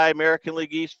Coast guy, American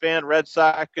League East fan, Red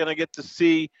Sox, going to get to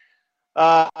see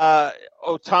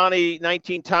Ohtani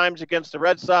 19 times against the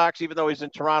Red Sox, even though he's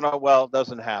in Toronto. Well, it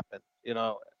doesn't happen,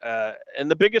 and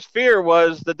the biggest fear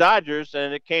was the Dodgers,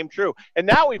 and it came true. And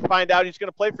now we find out he's going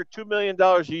to play for $2 million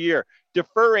a year,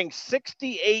 deferring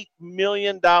 $68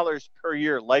 million per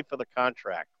year, life of the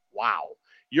contract. Wow.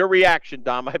 Your reaction,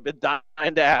 Dom? I've been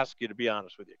dying to ask you, to be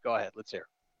honest with you. Go ahead. Let's hear.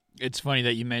 It's funny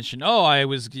that you mentioned,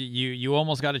 you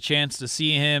almost got a chance to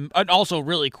see him. And also,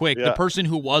 really quick, the person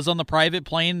who was on the private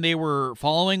plane they were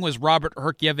following was Robert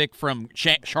Herjavec from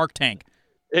Shark Tank.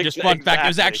 Just fun fact, it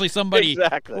was actually somebody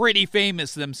pretty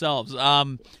famous themselves.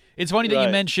 It's funny that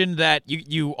you mentioned that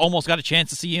you almost got a chance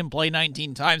to see him play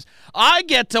 19 times. I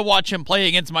get to watch him play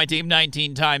against my team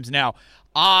 19 times now.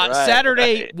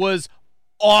 Saturday was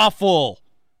awful.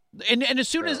 And as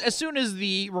soon as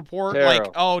the report,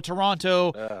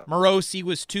 Toronto, Morosi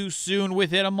was too soon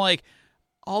with it, I'm like,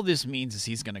 all this means is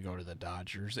he's going to go to the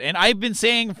Dodgers. And I've been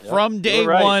saying from day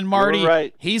one,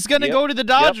 Marty, he's going to go to the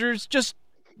Dodgers. Just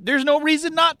there's no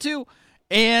reason not to.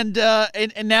 And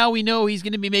now we know he's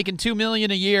going to be making $2 million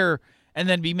a year and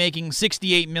then be making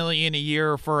 $68 million a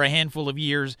year for a handful of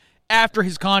years after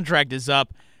his contract is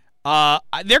up.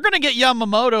 They're going to get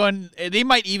Yamamoto, and they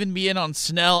might even be in on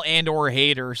Snell and or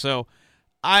Hader. So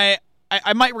I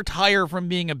might retire from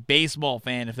being a baseball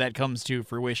fan if that comes to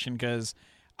fruition, because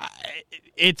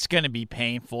it's going to be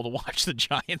painful to watch the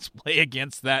Giants play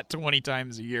against that 20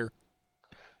 times a year.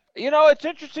 It's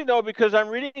interesting, though, because I'm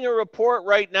reading a report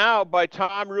right now by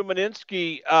Tom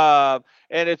Rumaninski,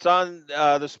 and it's on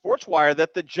the Sports Wire,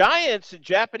 that the Giants,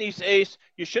 Japanese ace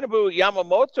Yoshinobu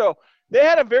Yamamoto, they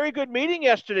had a very good meeting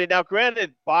yesterday. Now,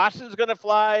 granted, Boston's going to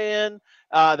fly in.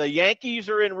 The Yankees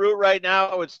are en route right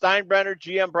now with Steinbrenner,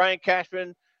 GM Brian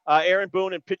Cashman, Aaron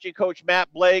Boone, and pitching coach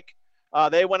Matt Blake.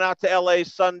 They went out to L.A.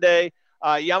 Sunday.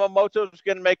 Yamamoto's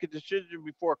going to make a decision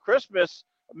before Christmas.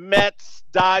 Mets,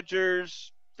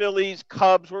 Dodgers, Phillies,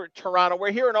 Cubs, we're in Toronto.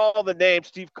 We're hearing all the names.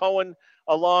 Steve Cohen,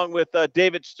 along with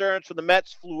David Stearns from the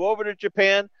Mets, flew over to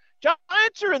Japan.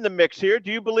 Giants are in the mix here.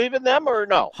 Do you believe in them or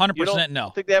no? 100%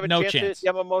 no. Think they have a no chance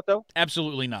at Yamamoto?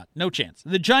 Absolutely not. No chance.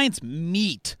 The Giants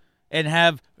meet and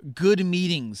have good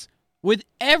meetings with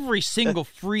every single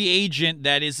free agent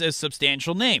that is a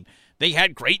substantial name. They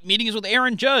had great meetings with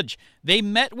Aaron Judge. They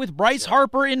met with Bryce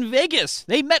Harper in Vegas.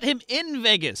 They met him in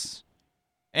Vegas.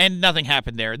 And nothing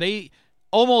happened there. They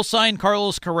almost signed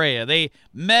Carlos Correa. They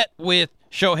met with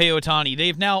Shohei Ohtani.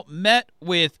 They've now met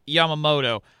with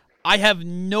Yamamoto. I have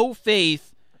no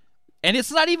faith, and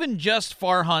it's not even just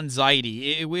Farhan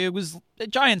Zaidi. It was the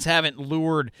Giants haven't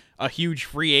lured a huge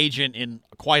free agent in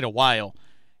quite a while.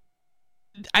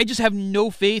 I just have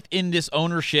no faith in this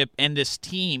ownership and this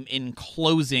team in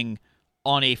closing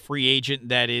on a free agent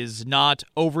that is not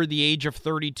over the age of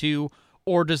 32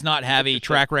 or does not have a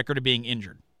track record of being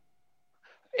injured.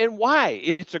 And why?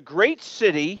 It's a great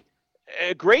city,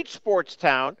 a great sports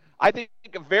town. I think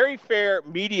a very fair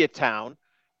media town.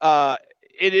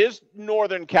 it is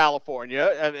Northern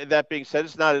California. And that being said,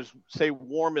 it's not as, say,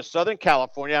 warm as Southern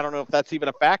California. I don't know if that's even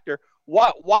a factor.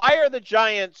 Why are the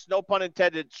Giants, no pun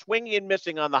intended, swinging and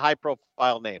missing on the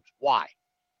high-profile names? Why?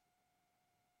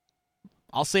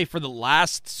 I'll say for the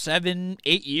last 7-8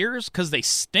 years, because they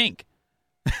stink.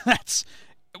 That's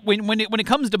when it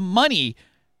comes to money.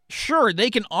 Sure, they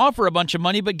can offer a bunch of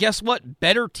money, but guess what?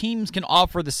 Better teams can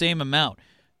offer the same amount.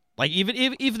 Like even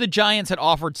if the Giants had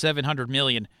offered $700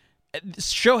 million,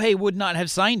 Shohei would not have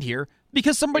signed here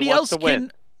because somebody else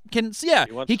can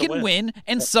win,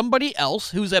 and somebody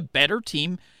else who's a better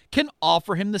team can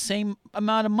offer him the same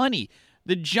amount of money.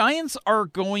 The Giants are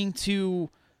going to,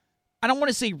 I don't want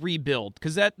to say rebuild,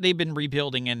 because that they've been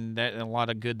rebuilding and a lot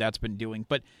of good that's been doing,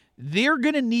 but they're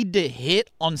going to need to hit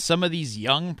on some of these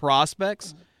young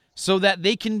prospects so that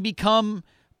they can become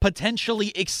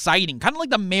potentially exciting, kind of like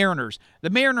the Mariners. The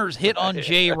Mariners hit on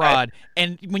J-Rod,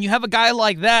 and when you have a guy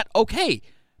like that, okay,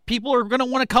 people are going to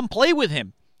want to come play with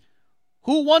him.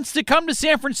 Who wants to come to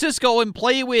San Francisco and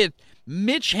play with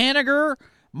Mitch Haniger,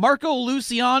 Marco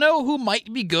Luciano, who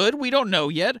might be good, we don't know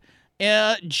yet,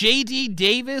 J.D.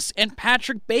 Davis, and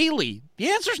Patrick Bailey? The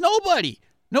answer's nobody.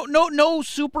 No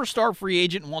superstar free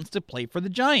agent wants to play for the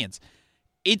Giants.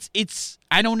 It's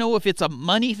I don't know if it's a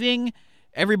money thing.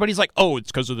 Everybody's like, oh, it's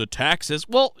because of the taxes.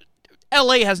 Well,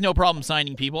 L.A. has no problem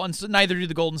signing people, and so neither do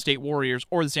the Golden State Warriors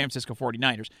or the San Francisco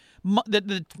 49ers.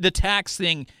 The tax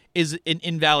thing is an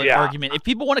invalid argument. If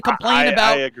people want to complain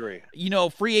about, I agree.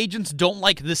 Free agents don't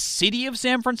like the city of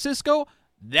San Francisco,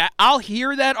 that I'll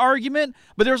hear that argument,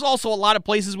 but there's also a lot of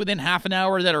places within half an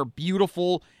hour that are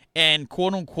beautiful and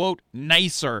quote-unquote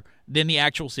nicer than the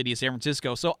actual city of San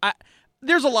Francisco. So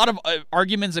there's a lot of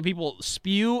arguments that people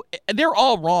spew. They're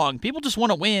all wrong. People just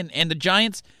want to win, and the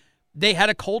Giants, they had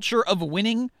a culture of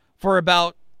winning for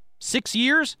about 6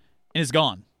 years, and it's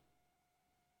gone.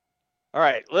 All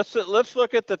right, let's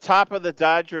look at the top of the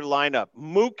Dodger lineup.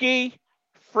 Mookie,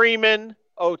 Freeman,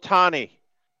 Ohtani.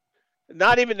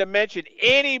 Not even to mention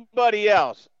anybody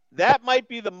else. That might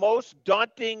be the most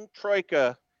daunting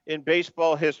troika in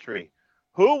baseball history.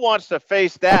 Who wants to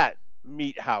face that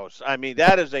meat house? I mean,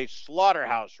 that is a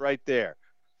slaughterhouse right there.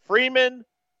 Freeman,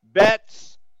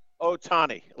 Betts,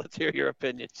 Ohtani. Let's hear your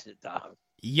opinions, Tom.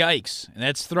 Yikes. And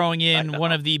that's throwing in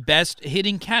one of the best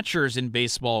hitting catchers in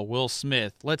baseball, Will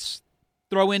Smith. Let's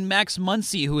throw in Max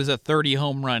Muncy, who is a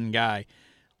 30-home run guy.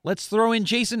 Let's throw in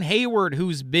Jason Hayward,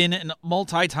 who's been a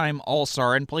multi-time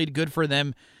All-Star and played good for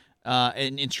them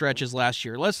in stretches last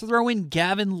year. Let's throw in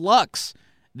Gavin Lux,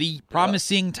 the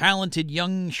promising, talented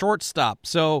young shortstop.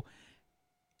 So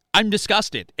I'm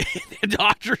disgusted. The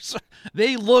Dodgers,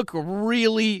 they look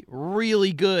really,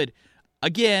 really good.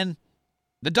 Again,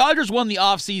 the Dodgers won the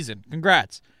offseason.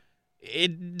 Congrats.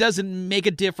 It doesn't make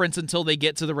a difference until they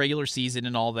get to the regular season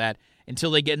and all that.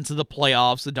 Until they get into the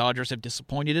playoffs, the Dodgers have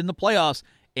disappointed in the playoffs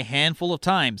a handful of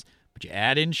times. But you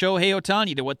add in Shohei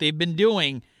Ohtani to what they've been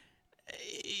doing,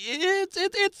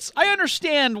 it's I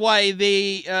understand why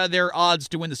they their odds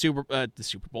to win the Super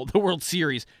Bowl, the World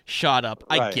Series, shot up.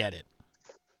 Right. I get it.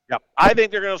 Yep. I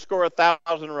think they're going to score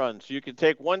 1,000 runs. You can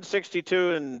take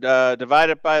 162 and divide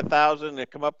it by 1,000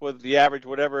 and come up with the average,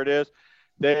 whatever it is.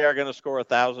 They are going to score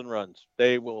 1,000 runs.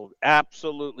 They will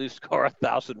absolutely score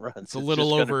 1,000 runs. It's a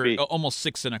little over, almost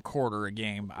 6.25 a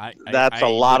game. That's a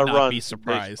lot of runs. I'd not be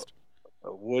surprised.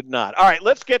 Would not. All right,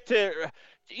 let's get to,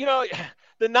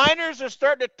 the Niners are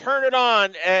starting to turn it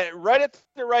on right at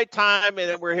the right time,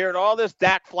 and we're hearing all this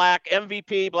Dak flack,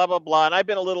 MVP, blah, blah, blah, and I've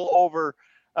been a little over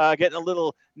getting a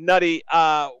little nutty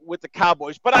with the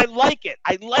Cowboys, but I like it.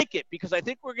 I like it because I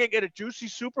think we're going to get a juicy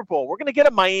Super Bowl. We're going to get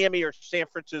a Miami or San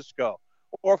Francisco.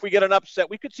 Or if we get an upset,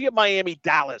 we could see a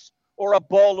Miami-Dallas or a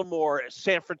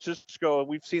Baltimore-San Francisco, and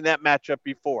we've seen that matchup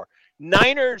before.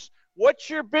 Niners, what's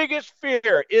your biggest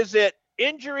fear? Is it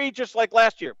injury just like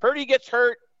last year? Purdy gets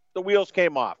hurt, the wheels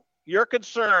came off. Your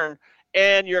concern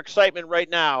and your excitement right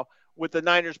now with the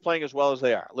Niners playing as well as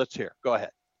they are. Let's hear. Go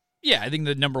ahead. Yeah, I think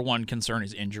the number one concern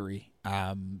is injury.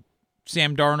 Sam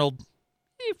Darnold,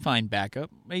 fine backup.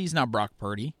 He's not Brock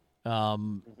Purdy.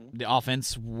 The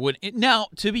offense would now,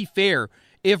 to be fair,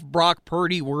 if Brock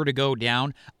Purdy were to go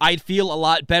down, I'd feel a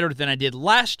lot better than I did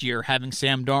last year having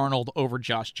Sam Darnold over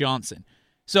Josh Johnson.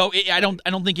 So I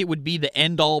don't think it would be the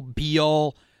end all be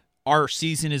all. Our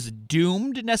season is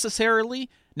doomed necessarily.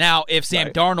 Now, if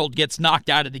Sam Darnold gets knocked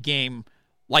out of the game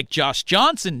like Josh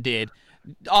Johnson did,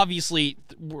 obviously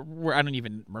I don't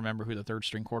even remember who the third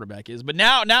string quarterback is. But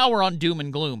now we're on doom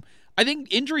and gloom. I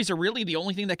think injuries are really the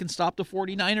only thing that can stop the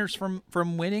 49ers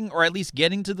from winning or at least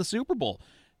getting to the Super Bowl.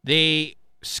 They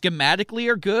schematically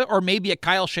are good, or maybe a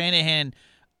Kyle Shanahan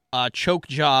choke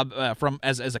job from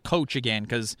as a coach again,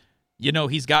 because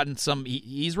he's gotten some.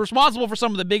 He's responsible for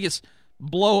some of the biggest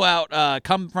blowout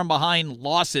come from behind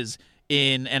losses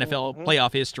in NFL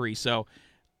playoff history. So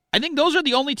I think those are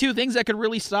the only two things that could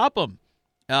really stop him.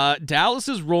 Dallas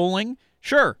is rolling,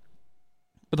 sure,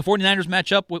 but the 49ers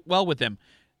match up well with them.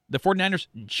 The 49ers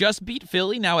just beat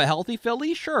Philly, now a healthy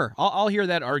Philly, sure, I'll hear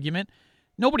that argument.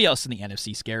 Nobody else in the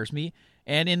NFC scares me.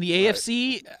 And in the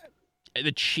AFC,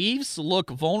 the Chiefs look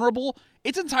vulnerable.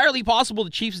 It's entirely possible the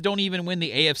Chiefs don't even win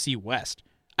the AFC West.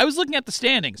 I was looking at the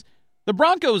standings. The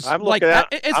Broncos, I'm looking at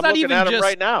them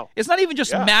right now. It's not even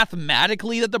just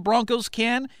mathematically that the Broncos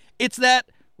can. It's that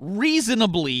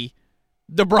reasonably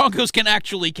the Broncos can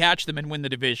actually catch them and win the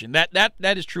division. That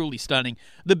is truly stunning.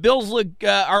 The Bills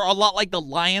are a lot like the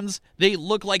Lions. They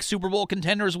look like Super Bowl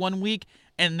contenders one week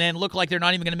and then look like they're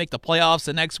not even going to make the playoffs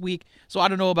the next week. So I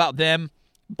don't know about them.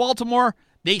 Baltimore,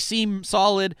 they seem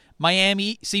solid.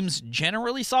 Miami seems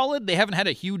generally solid. They haven't had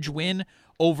a huge win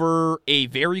over a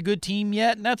very good team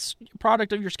yet, and that's a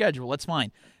product of your schedule. That's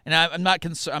fine. And I'm not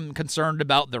I'm concerned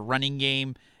about the running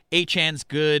game. Achan's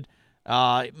good.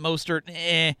 Mostert,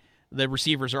 The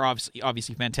receivers are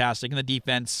obviously fantastic, and the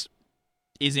defense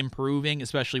is improving,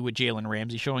 especially with Jalen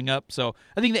Ramsey showing up. So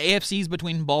I think the AFC is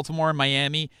between Baltimore and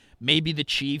Miami. Maybe the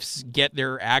Chiefs get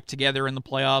their act together in the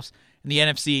playoffs. In the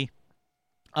NFC,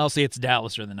 I'll say it's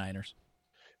Dallas or the Niners.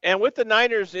 And with the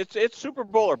Niners, it's Super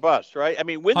Bowl or bust, right? I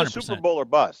mean, win 100%. the Super Bowl or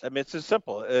bust. I mean, it's as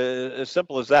simple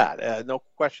as that. No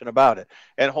question about it.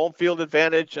 And home field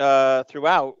advantage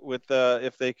throughout with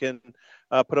if they can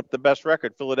put up the best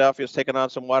record. Philadelphia's taking on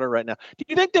some water right now. Do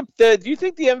you think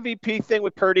the MVP thing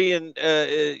with Purdy and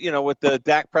with the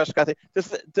Dak Prescott thing,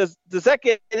 does that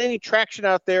get any traction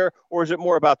out there, or is it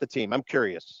more about the team? I'm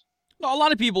curious. No, a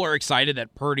lot of people are excited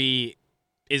that Purdy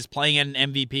is playing at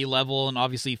an MVP level, and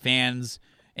obviously fans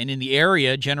and in the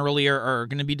area generally are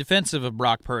going to be defensive of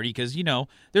Brock Purdy because,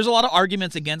 there's a lot of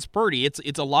arguments against Purdy.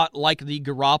 It's a lot like the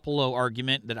Garoppolo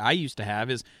argument that I used to have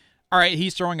is, all right,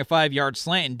 he's throwing a 5-yard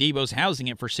slant and Debo's housing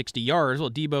it for 60 yards. Well,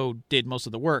 Debo did most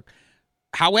of the work.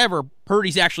 However,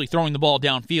 Purdy's actually throwing the ball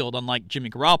downfield, unlike Jimmy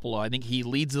Garoppolo. I think he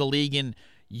leads the league in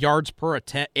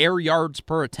air yards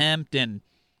per attempt, and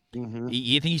I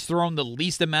think he's thrown the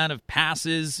least amount of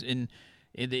passes in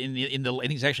the I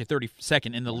think he's actually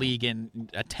 32nd in the league in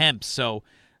attempts. So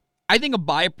I think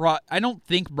I don't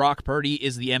think Brock Purdy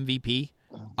is the MVP.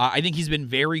 I think he's been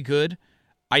very good.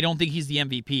 I don't think he's the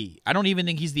MVP. I don't even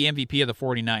think he's the MVP of the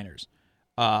 49ers.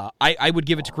 I would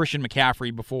give it to Christian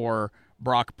McCaffrey before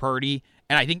Brock Purdy.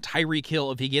 And I think Tyreek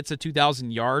Hill, if he gets to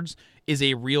 2,000 yards, is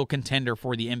a real contender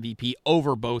for the MVP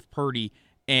over both Purdy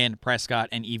and Prescott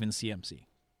and even CMC.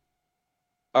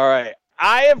 All right.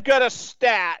 I have got a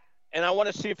stat, and I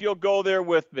want to see if you'll go there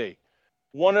with me.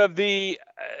 One of the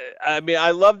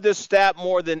I love this stat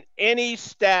more than any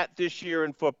stat this year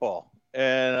in football.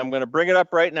 And I'm going to bring it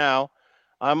up right now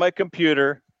on my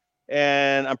computer,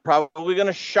 and I'm probably going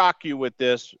to shock you with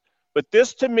this. But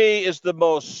this, to me, is the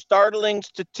most startling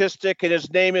statistic, and his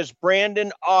name is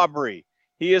Brandon Aubrey.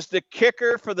 He is the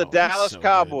kicker for the Dallas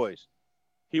Cowboys.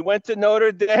 Good. He went to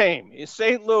Notre Dame,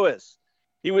 St. Louis.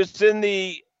 He was in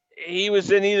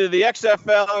either the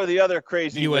XFL or the other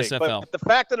crazy USFL. League. But the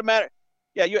fact of the matter,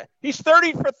 he's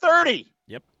 30 for 30.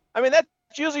 Yep. I mean, that's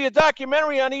usually a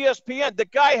documentary on ESPN. The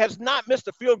guy has not missed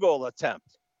a field goal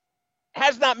attempt.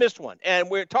 Has not missed one. And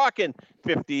we're talking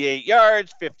 58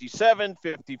 yards, 57,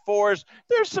 54s.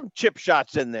 There's some chip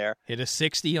shots in there. Hit a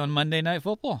 60 on Monday Night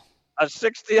Football. A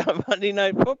 60 on Monday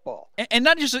Night Football. And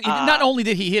not only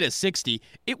did he hit a 60,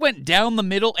 it went down the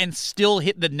middle and still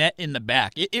hit the net in the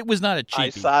back. It was not a cheapie. I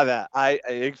saw that.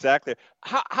 Exactly.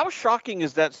 How shocking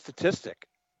is that statistic?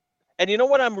 And you know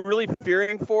what I'm really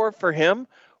fearing for him?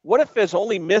 What if his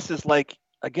only miss is like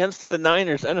against the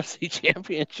Niners NFC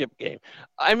Championship game?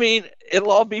 I mean,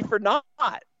 it'll all be for naught.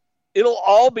 It'll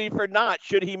all be for naught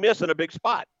should he miss in a big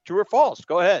spot. True or false?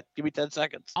 Go ahead. Give me 10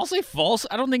 seconds. I'll say false.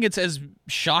 I don't think it's as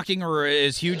shocking or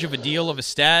as huge of a deal of a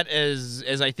stat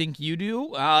as I think you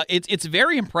do. It's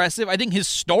very impressive. I think his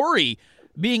story,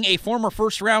 being a former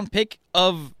first-round pick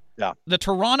of the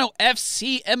Toronto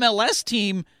FC MLS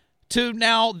team to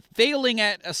now failing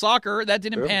at soccer, that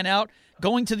didn't pan out,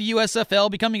 going to the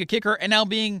USFL, becoming a kicker, and now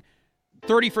being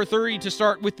 30 for 30 to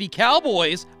start with the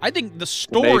Cowboys. I think the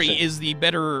story is the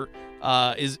better,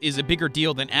 is a bigger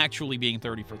deal than actually being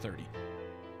 30 for 30.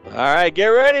 All right, get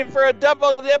ready for a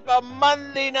double dip of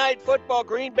Monday Night Football.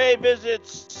 Green Bay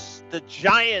visits the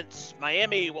Giants.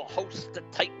 Miami will host the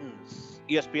Titans.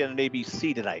 ESPN and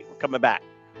ABC tonight. We're coming back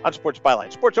on Sports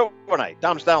Byline. Sports Overnight.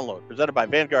 Dom's Download, presented by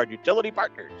Vanguard Utility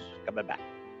Partners. Coming back.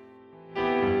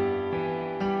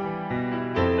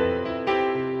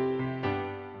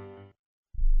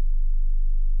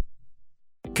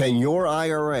 Can your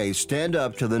IRA stand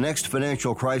up to the next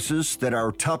financial crisis that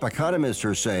our top economists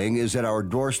are saying is at our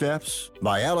doorsteps?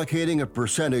 By allocating a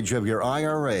percentage of your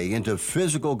IRA into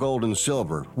physical gold and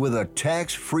silver with a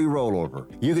tax-free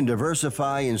rollover, you can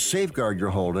diversify and safeguard your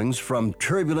holdings from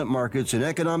turbulent markets and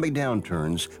economic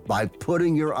downturns by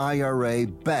putting your IRA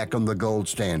back on the gold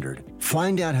standard.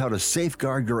 Find out how to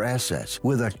safeguard your assets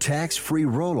with a tax-free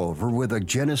rollover with a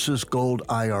Genesis Gold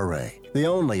IRA. The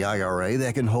only IRA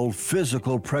that can hold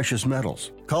physical precious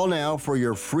metals. Call now for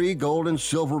your free gold and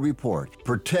silver report.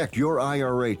 Protect your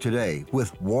IRA today with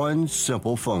one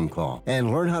simple phone call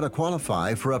and learn how to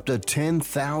qualify for up to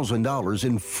 $10,000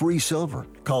 in free silver.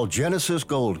 Call Genesis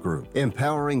Gold Group,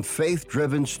 empowering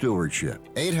faith-driven stewardship.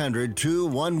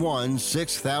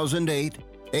 800-211-6008.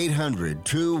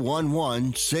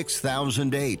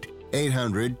 800-211-6008.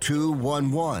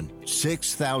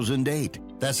 800-211-6008.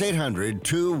 That's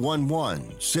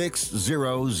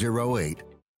 800-211-6008.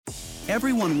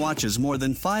 Everyone watches more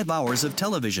than 5 hours of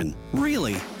television.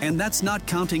 Really? And that's not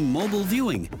counting mobile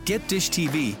viewing. Get Dish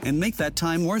TV and make that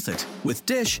time worth it. With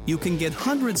Dish, you can get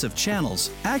hundreds of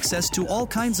channels, access to all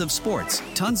kinds of sports,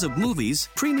 tons of movies,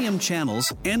 premium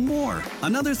channels, and more.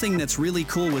 Another thing that's really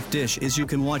cool with Dish is you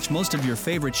can watch most of your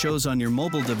favorite shows on your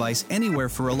mobile device anywhere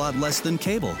for a lot less than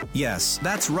cable. Yes,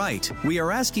 that's right. We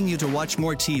are asking you to watch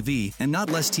more TV and not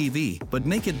less TV, but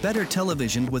make it better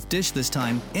television with Dish this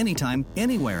time, anytime,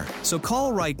 anywhere. So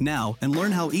call right now and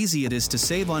learn how easy it is to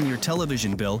save on your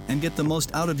television bill and get the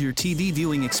most out of your TV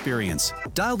viewing experience.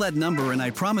 Dial that number and I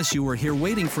promise you we're here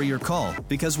waiting for your call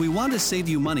because we want to save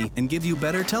you money and give you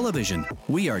better television.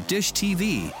 We are Dish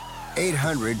TV.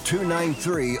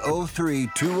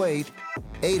 800-293-0328.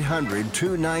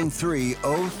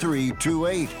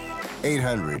 800-293-0328.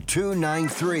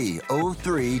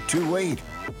 800-293-0328.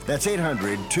 That's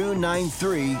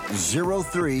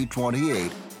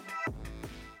 800-293-0328.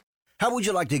 How would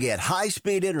you like to get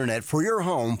high-speed internet for your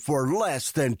home for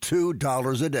less than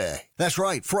 $2 a day? That's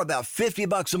right. For about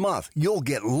 $50 a month, you'll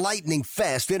get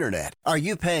lightning-fast internet. Are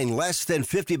you paying less than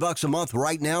 $50 a month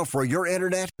right now for your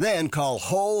internet? Then call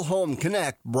Whole Home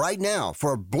Connect right now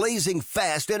for blazing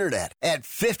fast internet at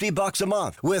 $50 a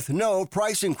month with no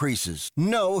price increases,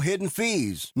 no hidden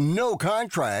fees, no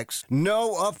contracts,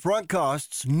 no upfront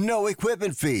costs, no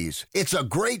equipment fees. It's a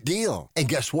great deal. And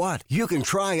guess what? You can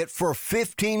try it for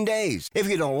 15 days. If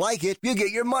you don't like it, you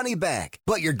get your money back.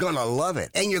 But you're going to love it,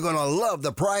 and you're going to love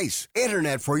the price.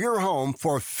 Internet for your home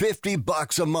for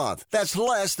 $50 a month. That's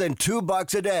less than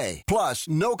 $2 a day. Plus,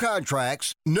 no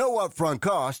contracts, no upfront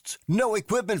costs, no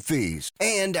equipment fees,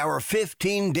 and our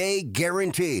 15-day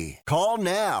guarantee. Call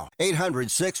now.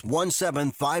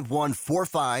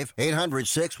 800-617-5145.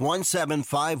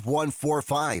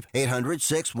 800-617-5145.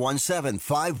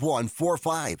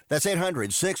 800-617-5145. That's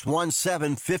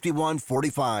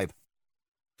 800-617-5145.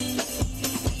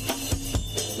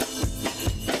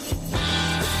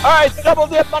 All right, double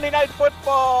dip Monday Night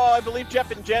Football. I believe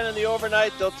Jeff and Jen in the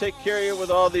overnight. They'll take care of you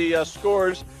with all the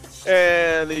scores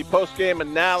and the post-game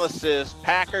analysis.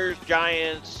 Packers,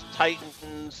 Giants,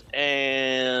 Titans,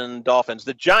 and Dolphins.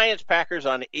 The Giants, Packers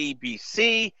on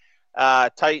ABC.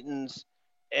 Titans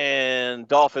and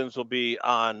Dolphins will be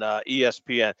on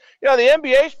ESPN. You know, the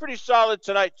NBA is pretty solid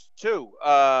tonight, too.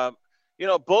 You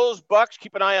know, Bulls, Bucks,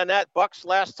 keep an eye on that. Bucks,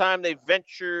 last time they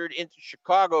ventured into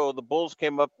Chicago, the Bulls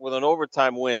came up with an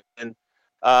overtime win. So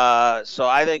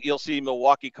I think you'll see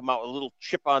Milwaukee come out with a little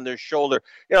chip on their shoulder.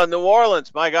 You know, New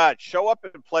Orleans, my God, show up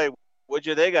and play, would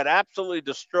you? They got absolutely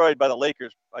destroyed by the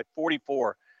Lakers by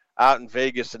 44 out in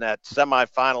Vegas in that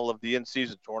semifinal of the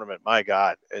in-season tournament. My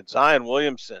God. And Zion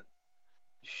Williamson,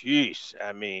 jeez,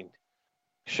 I mean,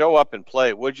 show up and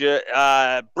play, would you?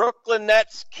 Brooklyn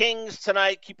Nets, Kings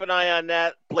tonight. Keep an eye on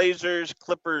that. Blazers,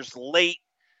 Clippers late.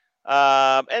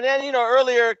 And then, you know,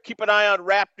 earlier, keep an eye on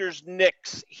Raptors,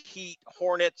 Knicks, Heat,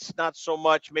 Hornets, not so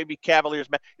much. Maybe Cavaliers.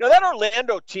 You know, that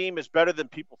Orlando team is better than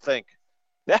people think.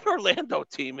 That Orlando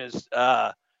team is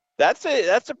that's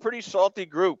a pretty salty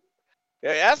group.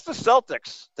 Ask the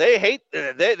Celtics. They hate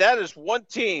that is one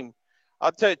team.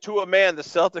 I'll tell you, to a man, the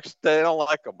Celtics, they don't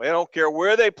like them. They don't care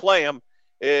where they play them.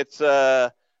 It's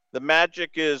the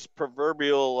Magic is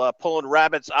proverbial pulling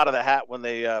rabbits out of the hat when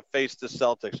they face the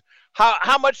Celtics.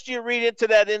 How much do you read into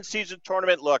that in-season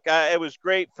tournament? Look, it was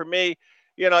great for me.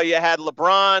 You know, you had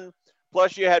LeBron,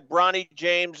 plus you had Bronny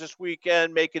James this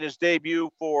weekend making his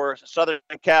debut for Southern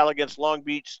Cal against Long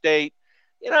Beach State.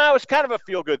 You know, it was kind of a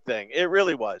feel-good thing. It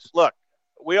really was. Look,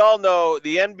 we all know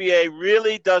the NBA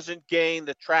really doesn't gain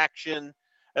the traction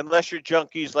unless you're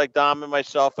junkies like Dom and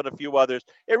myself and a few others.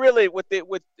 It really, with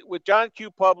John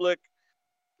Q. Public,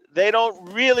 they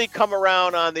don't really come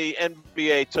around on the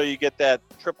NBA till you get that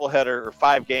triple header or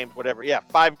 5 games, whatever. Yeah,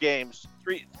 5 games,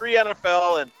 three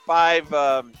NFL and 5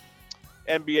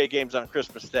 NBA games on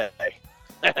Christmas Day.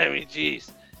 I mean,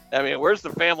 geez. I mean, where's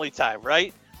the family time,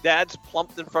 right? Dad's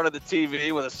plumped in front of the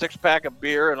TV with a 6-pack of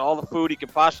beer and all the food he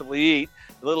could possibly eat.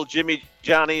 Little Jimmy,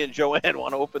 Johnny, and Joanne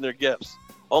want to open their gifts.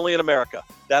 Only in America.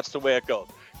 That's the way it goes.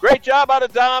 Great job out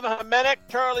of Dom Jimenez,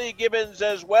 Charlie Gibbons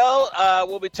as well.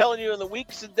 We'll be telling you in the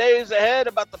weeks and days ahead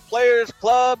about the Players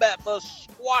Club at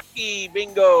Meskwaki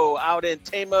Bingo out in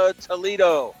Tama,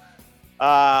 Toledo.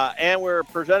 And we're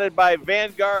presented by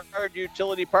Vanguard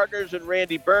Utility Partners and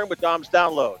Randy Byrne with Dom's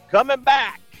Download. Coming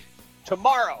back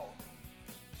tomorrow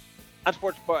on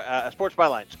Sports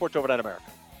Byline, Sports Overnight America.